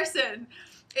Ray Carson.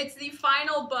 It's the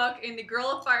final book in the Girl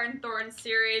of Fire and Thorns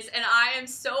series, and I am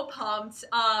so pumped.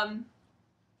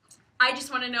 I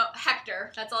just want to know...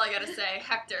 Hector. That's all I gotta say.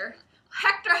 Hector.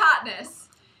 Hector hotness.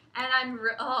 And I'm...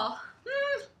 All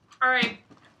right.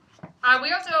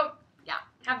 We also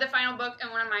have the final book in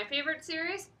one of my favorite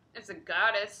series. It's A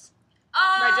Goddess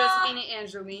by Josephina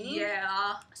Angelini.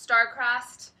 Yeah.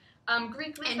 Star-Crossed.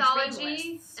 Greek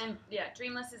mythology. And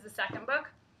Dreamless is the second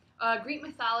book. Greek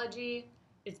mythology.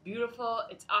 It's beautiful.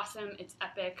 It's awesome. It's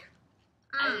epic.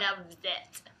 I loved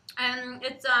it. And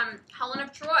it's Helen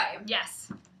of Troy.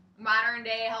 Yes. Modern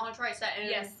day Helen of Troy set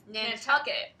in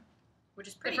Nantucket. Which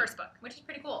is pretty. The first book. Which is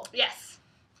pretty cool. Yes.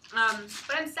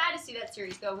 But I'm sad to see that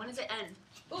series go. When does it end?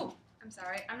 Ooh, I'm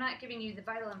sorry. I'm not giving you the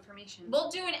vital information. We'll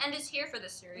do an End is Here for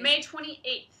this series. May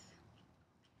 28th.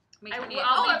 May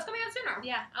 28th. It's coming out sooner.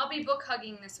 Yeah, I'll be book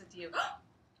hugging this with you.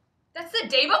 That's the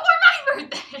day before my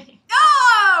birthday.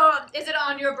 Oh! Is it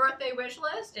on your birthday wish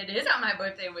list? It is on my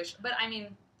birthday wish, but I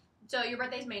mean... So your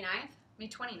birthday's May 9th? May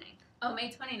 29th. Oh, May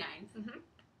 29th. Mm-hmm.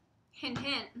 Hint,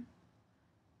 hint.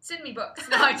 Send me books.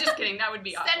 No, I'm just kidding. That would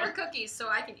be awful. Send her cookies so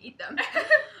I can eat them.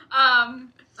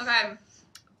 Okay.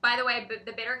 By the way,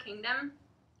 The Bitter Kingdom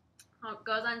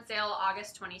goes on sale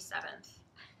August 27th.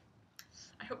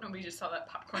 I hope nobody just saw that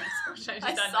popcorn explosion.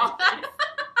 I saw that.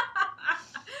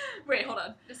 Wait, hold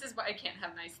on. This is why I can't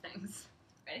have nice things.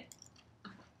 Ready?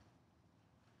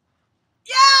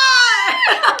 Yeah!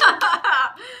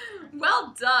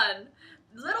 Well done.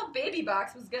 Little baby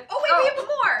box was good. Oh, wait, we have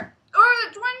more. Oh,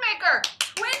 the Twin Maker.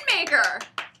 Twin Maker.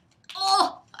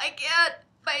 Oh, I can't.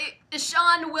 By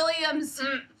Sean Williams.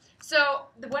 So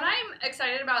what I'm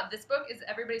excited about this book is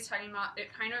everybody's talking about,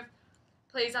 it kind of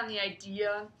plays on the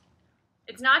idea,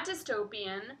 it's not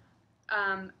dystopian,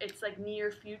 it's like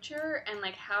near future, and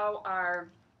like how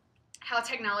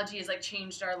technology has like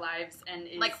changed our lives and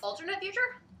is... Like alternate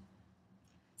future?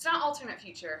 It's not alternate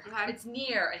future. Okay. It's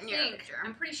near, I Near think. future.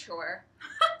 I'm pretty sure.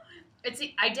 It's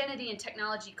the identity and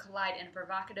technology collide in a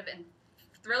provocative and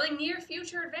thrilling near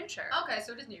future adventure. Okay,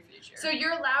 so it is near future. So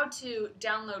you're allowed to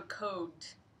download code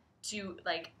to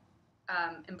like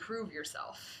improve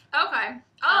yourself. Okay.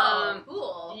 Oh,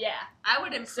 cool. Yeah. I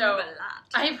would improve So, a lot.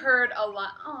 I've heard a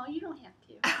lot. Oh, you don't have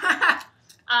to.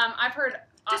 I've heard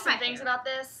Just awesome my things hair. about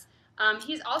this.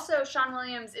 He's also, Sean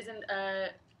Williams is a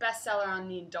bestseller on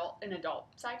the adult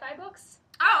sci-fi books.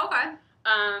 Oh, okay.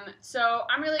 So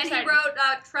I'm really And excited. he wrote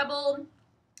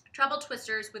Trouble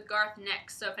Twisters with Garth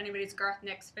Nix. So if anybody's a Garth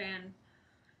Nix fan,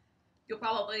 you'll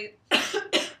probably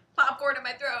popcorn in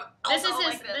my throat.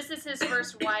 This is his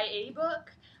first YA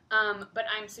book, but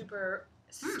I'm super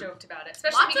stoked about it,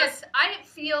 especially because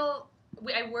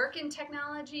I work in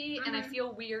technology and I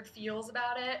feel weird feels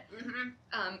about it,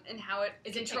 and how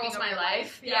it controls my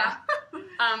life. Yeah.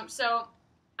 So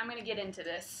I'm gonna get into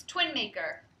this Twin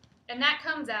Maker, and that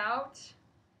comes out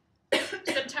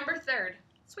September 3rd.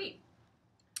 Sweet.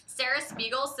 Sarah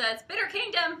Spiegel says, "Bitter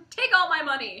Kingdom, take all my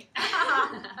money."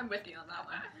 I'm with you on that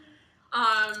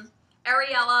one.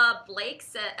 Ariella Blake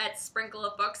at Sprinkle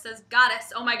of Books says,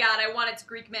 "Goddess, oh my god, I want its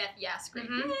Greek myth." Yes, Greek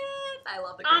myth. I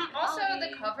love the Greek Also, mythology.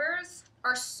 the covers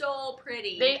are so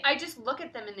pretty. I just look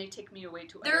at them and they take me away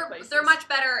to other places. They're much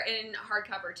better in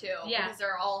hardcover too. Yeah, because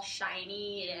they're all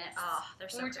shiny and they're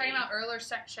so. When we were talking about earlier,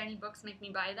 shiny books make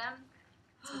me buy them.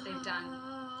 That's what they've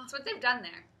done. That's what they've done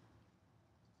there.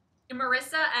 And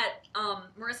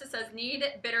Marissa says,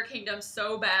 "Need Bitter Kingdom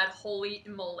so bad, holy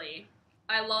moly!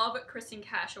 I love Kristen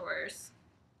Cashor's."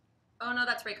 Oh no,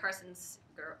 that's Ray Carson's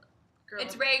girl.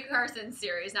 It's Ray Carson's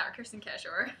series, not Kristen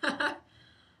Cashor.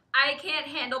 "I can't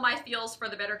handle my feels for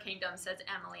the Bitter Kingdom," says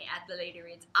Emily at the Lady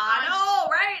Reads. I know,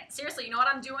 right? Seriously, you know what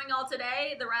I'm doing all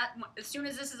today? As soon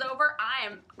as this is over, I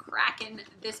am cracking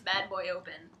this bad boy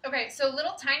open. Okay, so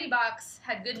Little Tiny Box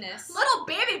had goodness. Little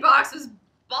Baby Box was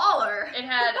baller. It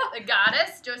had The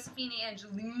Goddess, Josephine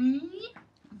Angelini.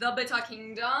 The Bitter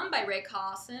Kingdom by Ray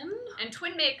Carson. And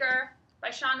Twin Maker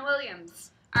by Sean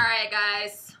Williams. All right,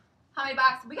 guys. How many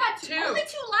boxes? We got two. Only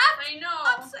two left? I know.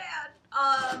 I'm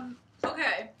sad.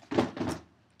 Okay.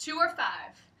 2 or 5.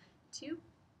 2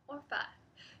 or 5.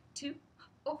 2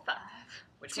 or 5.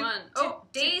 Which one?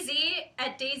 Daisy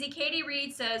at Daisy Katie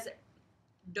Reed says,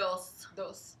 dos.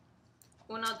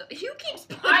 Uno, dos. Who keeps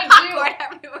putting popcorn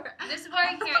everywhere? This is why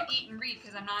I can't eat and read,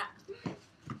 because I'm not...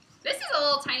 This is a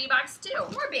little tiny box, too.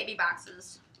 More baby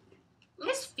boxes.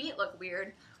 His feet look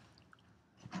weird.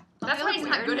 That's why he's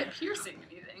not good at piercing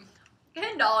anything.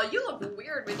 Kendall, you look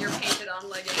weird with your painted on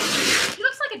leggings. He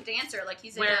looks like a dancer, like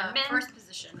he's in first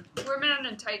position. We're men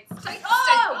in tights.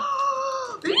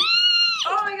 Oh!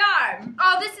 Oh my god.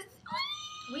 Oh, this is...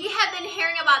 We have been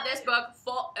hearing about this book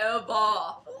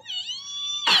forever.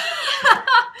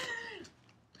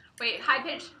 Wait, high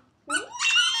pitch.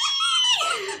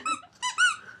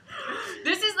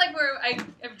 This is like where I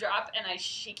drop and I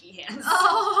shaky hands.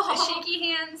 Oh. The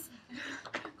shaky hands.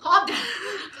 Calm down.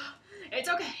 It's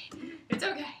okay. It's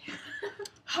okay.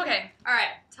 Okay. All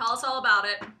right. Tell us all about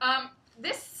it.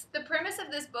 The premise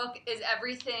of this book is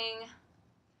everything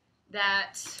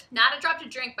that... Not a Drop to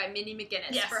Drink by Minnie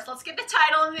Macinnis. Yes. First, let's get the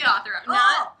title and the author up.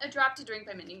 Not a Drop to Drink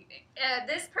by Minnie.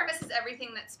 This premise is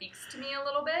everything that speaks to me a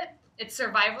little bit. It's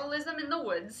survivalism in the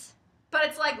woods. But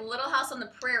it's like Little House on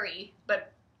the Prairie.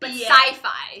 But yeah.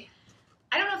 Sci-fi.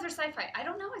 I don't know if there's sci-fi. I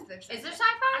don't know if there's sci-fi. Is there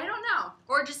sci-fi? I don't know.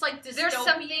 Or just like dystopian? There's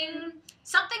something...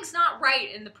 Something's not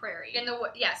right in the prairie.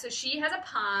 Yeah, so she has a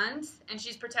pond, and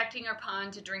she's protecting her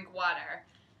pond to drink water.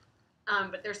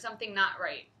 But there's something not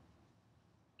right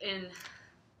in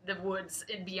the woods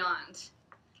and beyond.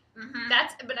 Mm-hmm.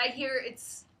 But I hear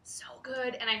it's so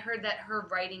good, and I heard that her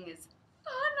writing is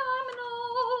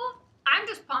phenomenal. I'm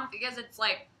just pumped because it's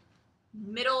like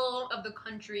middle of the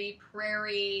country,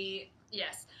 prairie.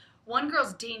 Yes. One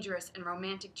girl's dangerous and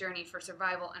romantic journey for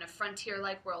survival in a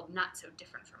frontier-like world not so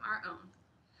different from our own.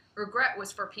 Regret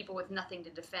was for people with nothing to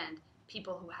defend,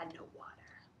 people who had no water.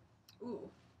 Ooh,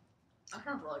 that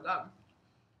sounds really good.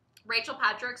 Rachel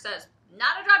Patrick says,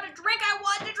 not a drop to drink, I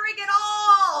want to drink it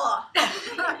all!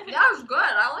 That was good.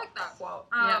 I like that quote.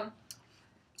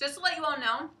 Just to let you all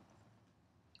know,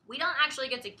 we don't actually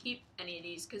get to keep any of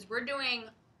these because we're doing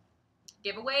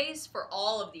giveaways for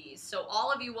all of these. So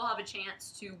all of you will have a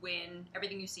chance to win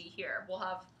everything you see here. We'll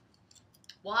have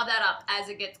that up as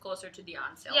it gets closer to the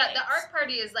on sale. Yeah, dates. the art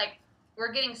party is like,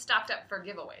 we're getting stocked up for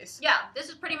giveaways. Yeah, this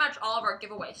is pretty much all of our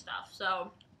giveaway stuff.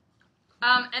 So,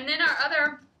 and then our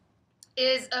other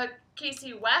is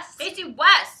Casey West. Casey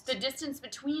West, The Distance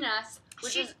Between Us.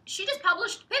 She just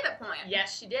published Pivot Point.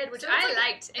 Yes, she did, which So I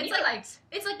liked. And you liked.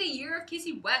 It's like the year of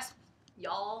Casey West,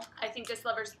 y'all. I think this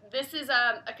is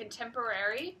a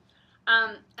contemporary,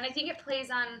 and I think it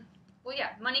plays on, well, yeah,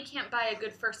 money can't buy a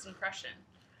good first impression.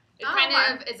 It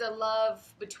kind of is a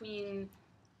love between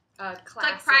classes. It's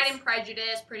like Pride and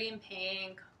Prejudice, Pretty in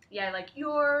Pink. Yeah, like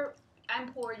I'm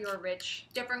poor, you're rich.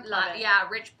 Different Love class. it. Yeah,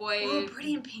 rich boy. Ooh,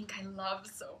 Pretty in Pink I love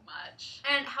so much.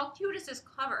 And how cute is this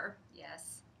cover?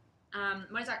 Yes.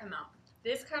 When does that come out?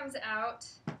 This comes out,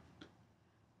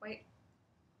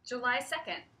 July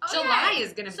 2nd. Oh, July yay.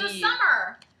 is going to So be.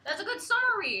 summer. That's a good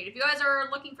summer read. If you guys are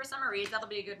looking for summer reads, that'll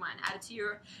be a good one. Add it to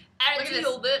your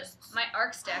list. My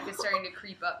ARC stack is starting to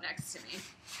creep up next to me.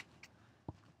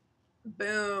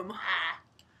 Boom.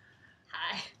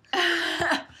 Hi.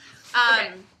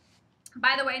 Okay.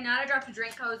 By the way, Not a Drop to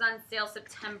Drink goes on sale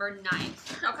September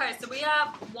 9th. Okay, so we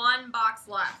have one box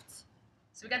left.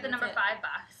 So we got the number 5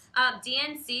 box.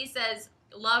 DNC says,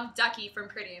 love Ducky from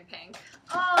Pretty in Pink.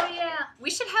 Oh, yeah. We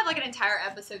should have like an entire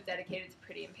episode dedicated to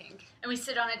Pretty in Pink. And we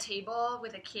sit on a table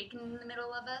with a cake in the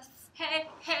middle of us. Hey,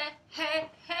 hey, hey,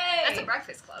 hey. That's a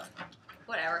Breakfast Club.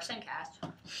 Whatever, same cast.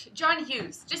 John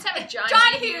Hughes. Just have a John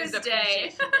Hughes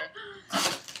Day. appreciation day.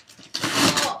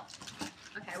 Oh.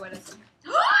 Okay, what is it?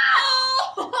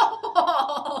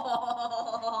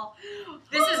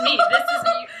 This is me. This is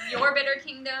your Bitter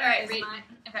Kingdom. All right, is read. mine.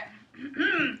 Okay.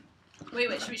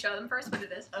 Wait, should we show them first what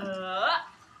it is?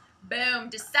 Boom,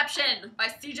 Deception by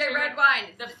CJ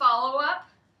Redwine. The follow-up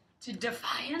to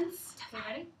Defiance. Okay,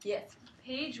 ready? Yes.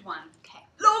 Page 1. Okay.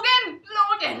 Logan!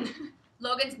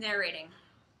 Logan's narrating.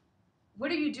 What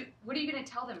are you going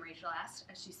to tell them, Rachel asked,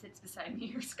 as she sits beside me,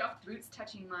 her scuffed boots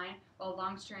touching mine, while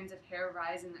long strands of hair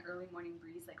rise in the early morning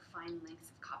breeze like fine lengths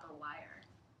of copper wire.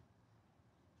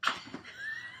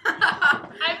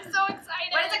 I'm so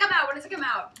excited. When does it come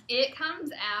out? It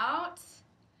comes out,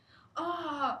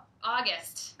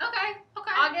 August. Okay.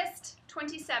 August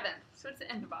 27th. So it's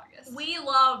the end of August. We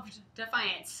loved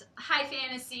Defiance. High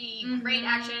fantasy, great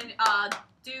action,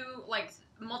 do like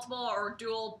multiple or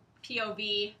dual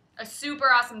POV. A super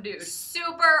awesome dude.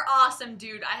 Super awesome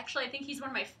dude. I think he's one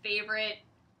of my favorite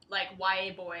like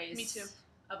YA boys. Me too.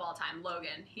 Of all time.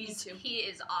 Logan. Me too. He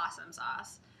is awesome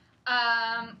sauce.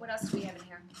 What else do we have in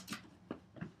here?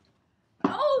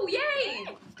 Oh, yay!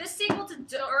 The sequel to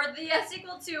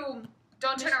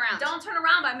Don't Turn Around. Don't Turn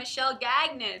Around by Michelle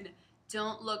Gagnon.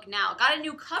 Don't Look Now. Got a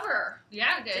new cover.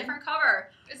 Yeah, good. Different cover.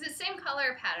 It's the same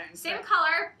color pattern. Same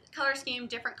color scheme,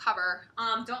 different cover.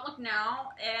 Don't Look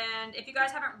Now. And if you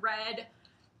guys haven't read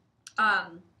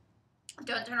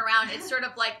Don't Turn Around, it's sort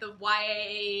of like the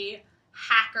YA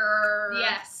hacker.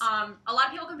 Yes. A lot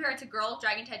of people compare it to Girl with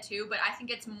Dragon Tattoo, but I think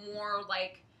it's more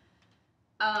like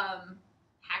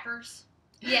hackers.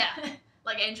 Yeah.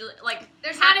 Like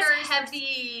there's hackers, not as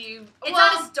heavy. It's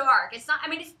not as dark. It's not. I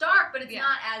mean, it's dark, but it's Yeah.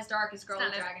 not as dark as Girl with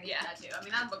not as- Dragon yeah. Tattoo. I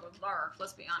mean, that book was dark.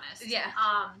 Let's be honest. Yeah.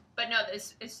 But no,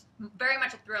 it's very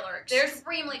much a thriller. There's-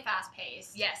 Extremely fast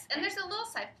paced. Yes, and there's a little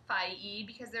sci-fi-y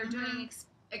because they're doing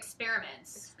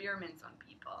Experiments. on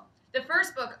people. The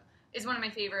first book is one of my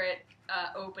favorite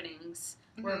openings,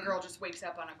 where a girl just wakes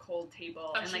up on a cold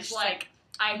table and she's she's like,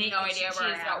 I have no idea where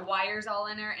I she's am. got wires all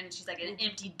in her, and she's like in an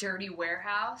empty, dirty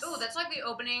warehouse. Oh, that's like the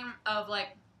opening of like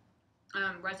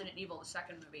Resident Evil, the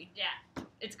second movie. Yeah,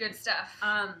 it's good stuff.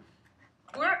 And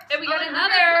we got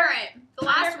another. The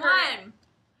last one.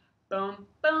 Boom,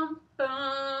 boom,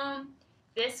 boom.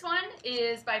 This one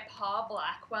is by Paul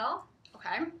Blackwell.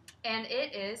 Okay. And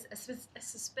it is a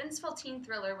suspenseful teen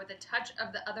thriller with a touch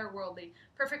of the otherworldly,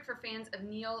 perfect for fans of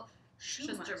Neil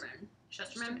Schusterman.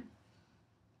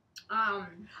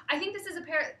 I think this is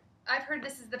I've heard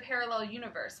this is the parallel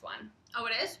universe one. Oh,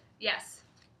 it is? Yes.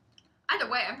 Either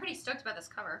way, I'm pretty stoked about this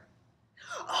cover.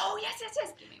 Oh, yes.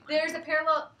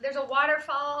 There's a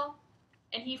waterfall,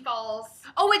 and he falls.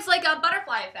 Oh, it's like a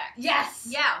butterfly effect. Yes.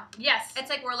 Yeah. Yes. It's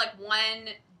like where like one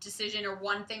decision or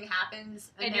one thing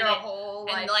happens and your whole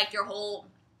life. And like your whole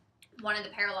one of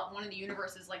the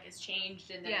universes like is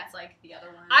changed, and then it's like the other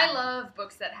one. I love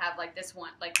books that have like this one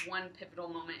pivotal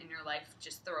moment in your life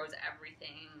just throws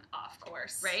everything off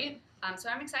course. Right? So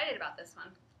I'm excited about this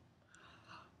one.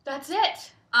 That's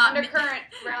it. Undercurrent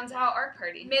rounds out Arc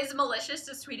Party. Ms. Malicious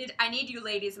just tweeted, "I need you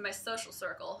ladies in my social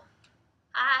circle."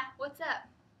 What's up?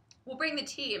 We'll bring the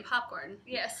tea and popcorn.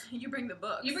 Yes. You bring the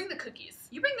books. You bring the cookies.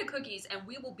 You bring the cookies, and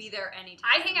we will be there anytime.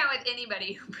 I hang out with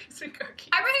anybody who brings me cookies.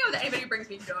 I hang out with anybody who brings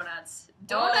me donuts.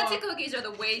 Donuts and cookies are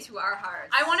the way to our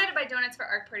hearts. I wanted to buy donuts for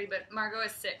Arc Party, but Margot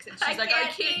is sick, and she's like, I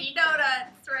can't eat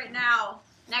donuts right now.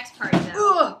 Next party,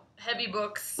 though. Ugh, heavy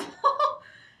books.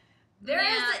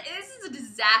 This is a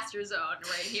disaster zone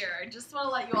right here. I just want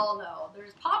to let you all know.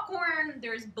 There's popcorn,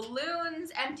 there's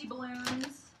balloons, empty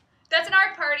balloons. That's an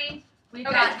Arc Party. We've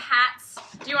got hats.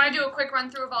 Do you want to do a quick run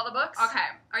through of all the books? Okay.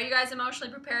 Are you guys emotionally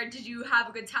prepared? Did you have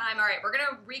a good time? All right, we're going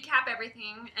to recap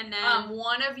everything, and then...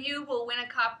 one of you will win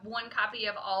one copy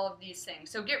of all of these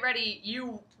things. So get ready.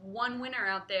 You, one winner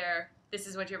out there, this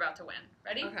is what you're about to win.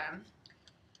 Ready? Okay.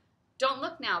 Don't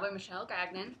Look Now by Michelle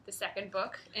Gagnon, the second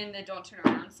book in the Don't Turn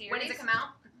Around series. When does it come out?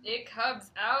 It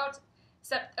comes out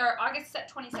August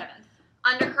 27th.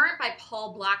 Undercurrent by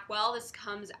Paul Blackwell. This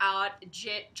comes out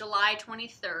July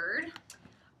 23rd.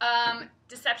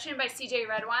 Deception by C.J.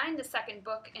 Redwine, the second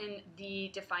book in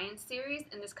the Defiance series,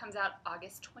 and this comes out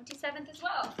August 27th as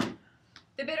well.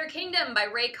 The Bitter Kingdom by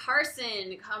Ray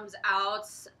Carson comes out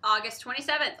August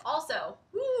 27th also.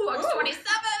 Ooh, August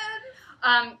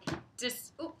 27th!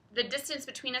 The Distance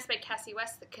Between Us by Cassie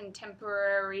West, the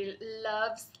contemporary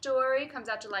love story, comes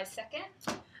out July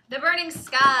 2nd. The Burning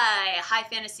Sky, high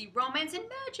fantasy romance and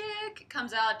magic,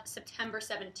 comes out September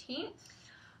 17th.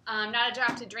 Not a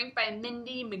Drop to Drink by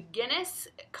Mindy McGinnis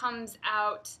comes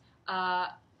out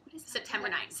September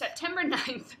 9th. September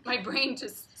 9th. My brain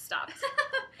just stopped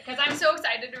because I'm so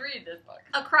excited to read this book.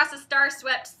 Across a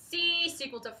Star-Swept Sea,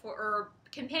 sequel to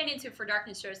companion to For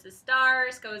Darkness Shows the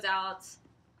Stars, goes out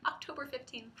October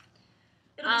 15th.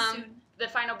 It'll be soon. The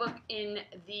final book in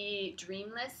the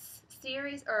Dreamless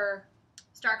series, or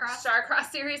Starcross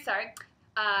series,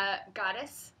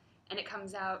 Goddess, and it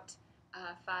comes out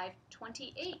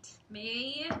 5/28.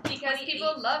 May because 28th.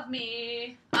 People love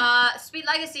me. Sweet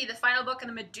Legacy, the final book in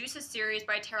the Medusa series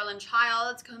by Tara Lynn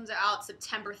Childs, comes out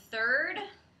September 3rd.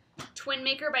 Twin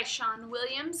Maker by Sean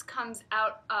Williams comes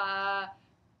out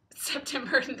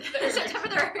September 3rd. September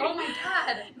 3rd. Oh my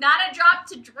god. Not a Drop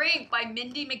to Drink by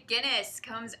Mindy McGinnis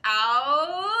comes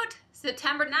out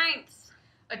September 9th.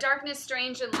 A Darkness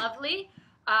Strange and Lovely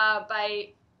by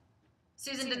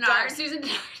Susan Dennard. Susan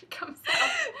Dennard comes out.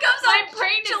 My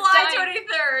brain July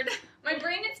 23rd. My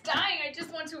brain is dying. I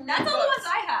just want to read That's all the ones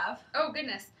I have. Oh,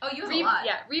 goodness. Oh, you have a lot.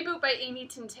 Yeah. Reboot by Amy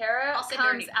Tintera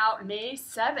comes out May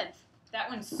 7th. That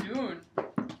one's soon.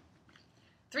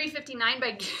 359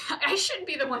 by... I shouldn't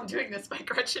be the one doing this by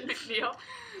Gretchen McNeil.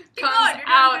 Comes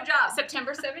out good job.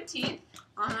 September 17th.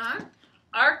 Uh-huh.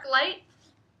 Arclight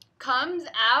comes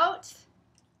out...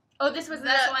 Oh, this was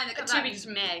That's the one that comes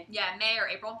out. May. Yeah, May or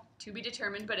April. To be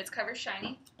determined, but its cover's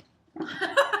shiny.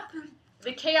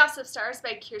 The Chaos of Stars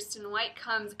by Kirsten White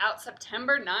comes out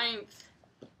September 9th.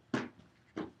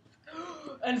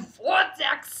 And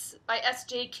Vortex by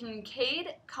S.J.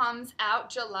 Kincaid comes out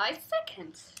July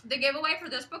 2nd. The giveaway for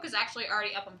this book is actually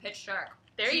already up on Pitch Shark.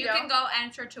 There you go. You can go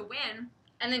enter to win.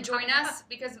 And then join us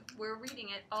because we're reading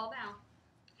it all now.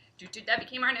 That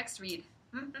became our next read.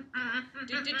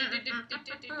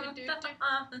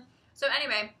 So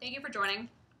anyway, thank you for joining.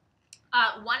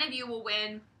 One of you will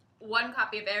win one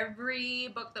copy of every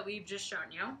book that we've just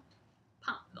shown you.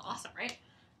 Awesome, right?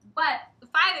 But the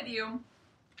 5 of you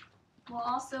will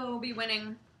also be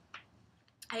winning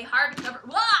a hardcover.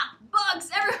 Bugs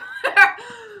everywhere!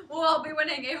 We'll be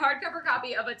winning a hardcover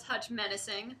copy of A Touch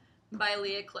Menacing by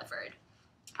Leah Clifford.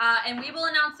 And we will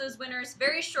announce those winners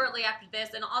very shortly after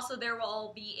this, and also there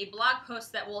will be a blog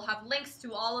post that will have links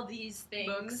to all of these things.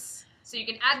 Books. So you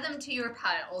can add them to your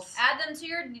piles. Add them to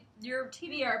your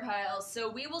TBR piles. So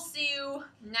we will see you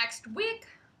next week.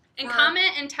 And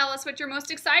comment and tell us what you're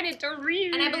most excited to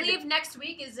read. And I believe next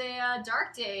week is a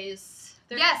Dark Days.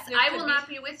 Yes, I will not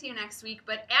be with you next week,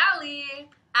 but Allie,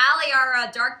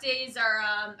 our Dark Days,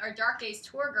 our Dark Days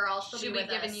tour girl, she'll be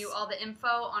giving you all the info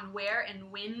on where and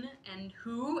when and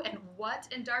who and what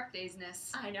in Dark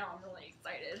Days-ness. I know, I'm really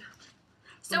excited.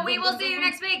 So we will see you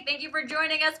next week. Thank you for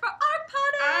joining us for Arc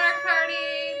Party. Arc Party.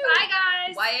 Bye,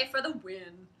 guys. YA for the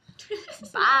win.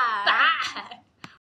 Bye. Bye.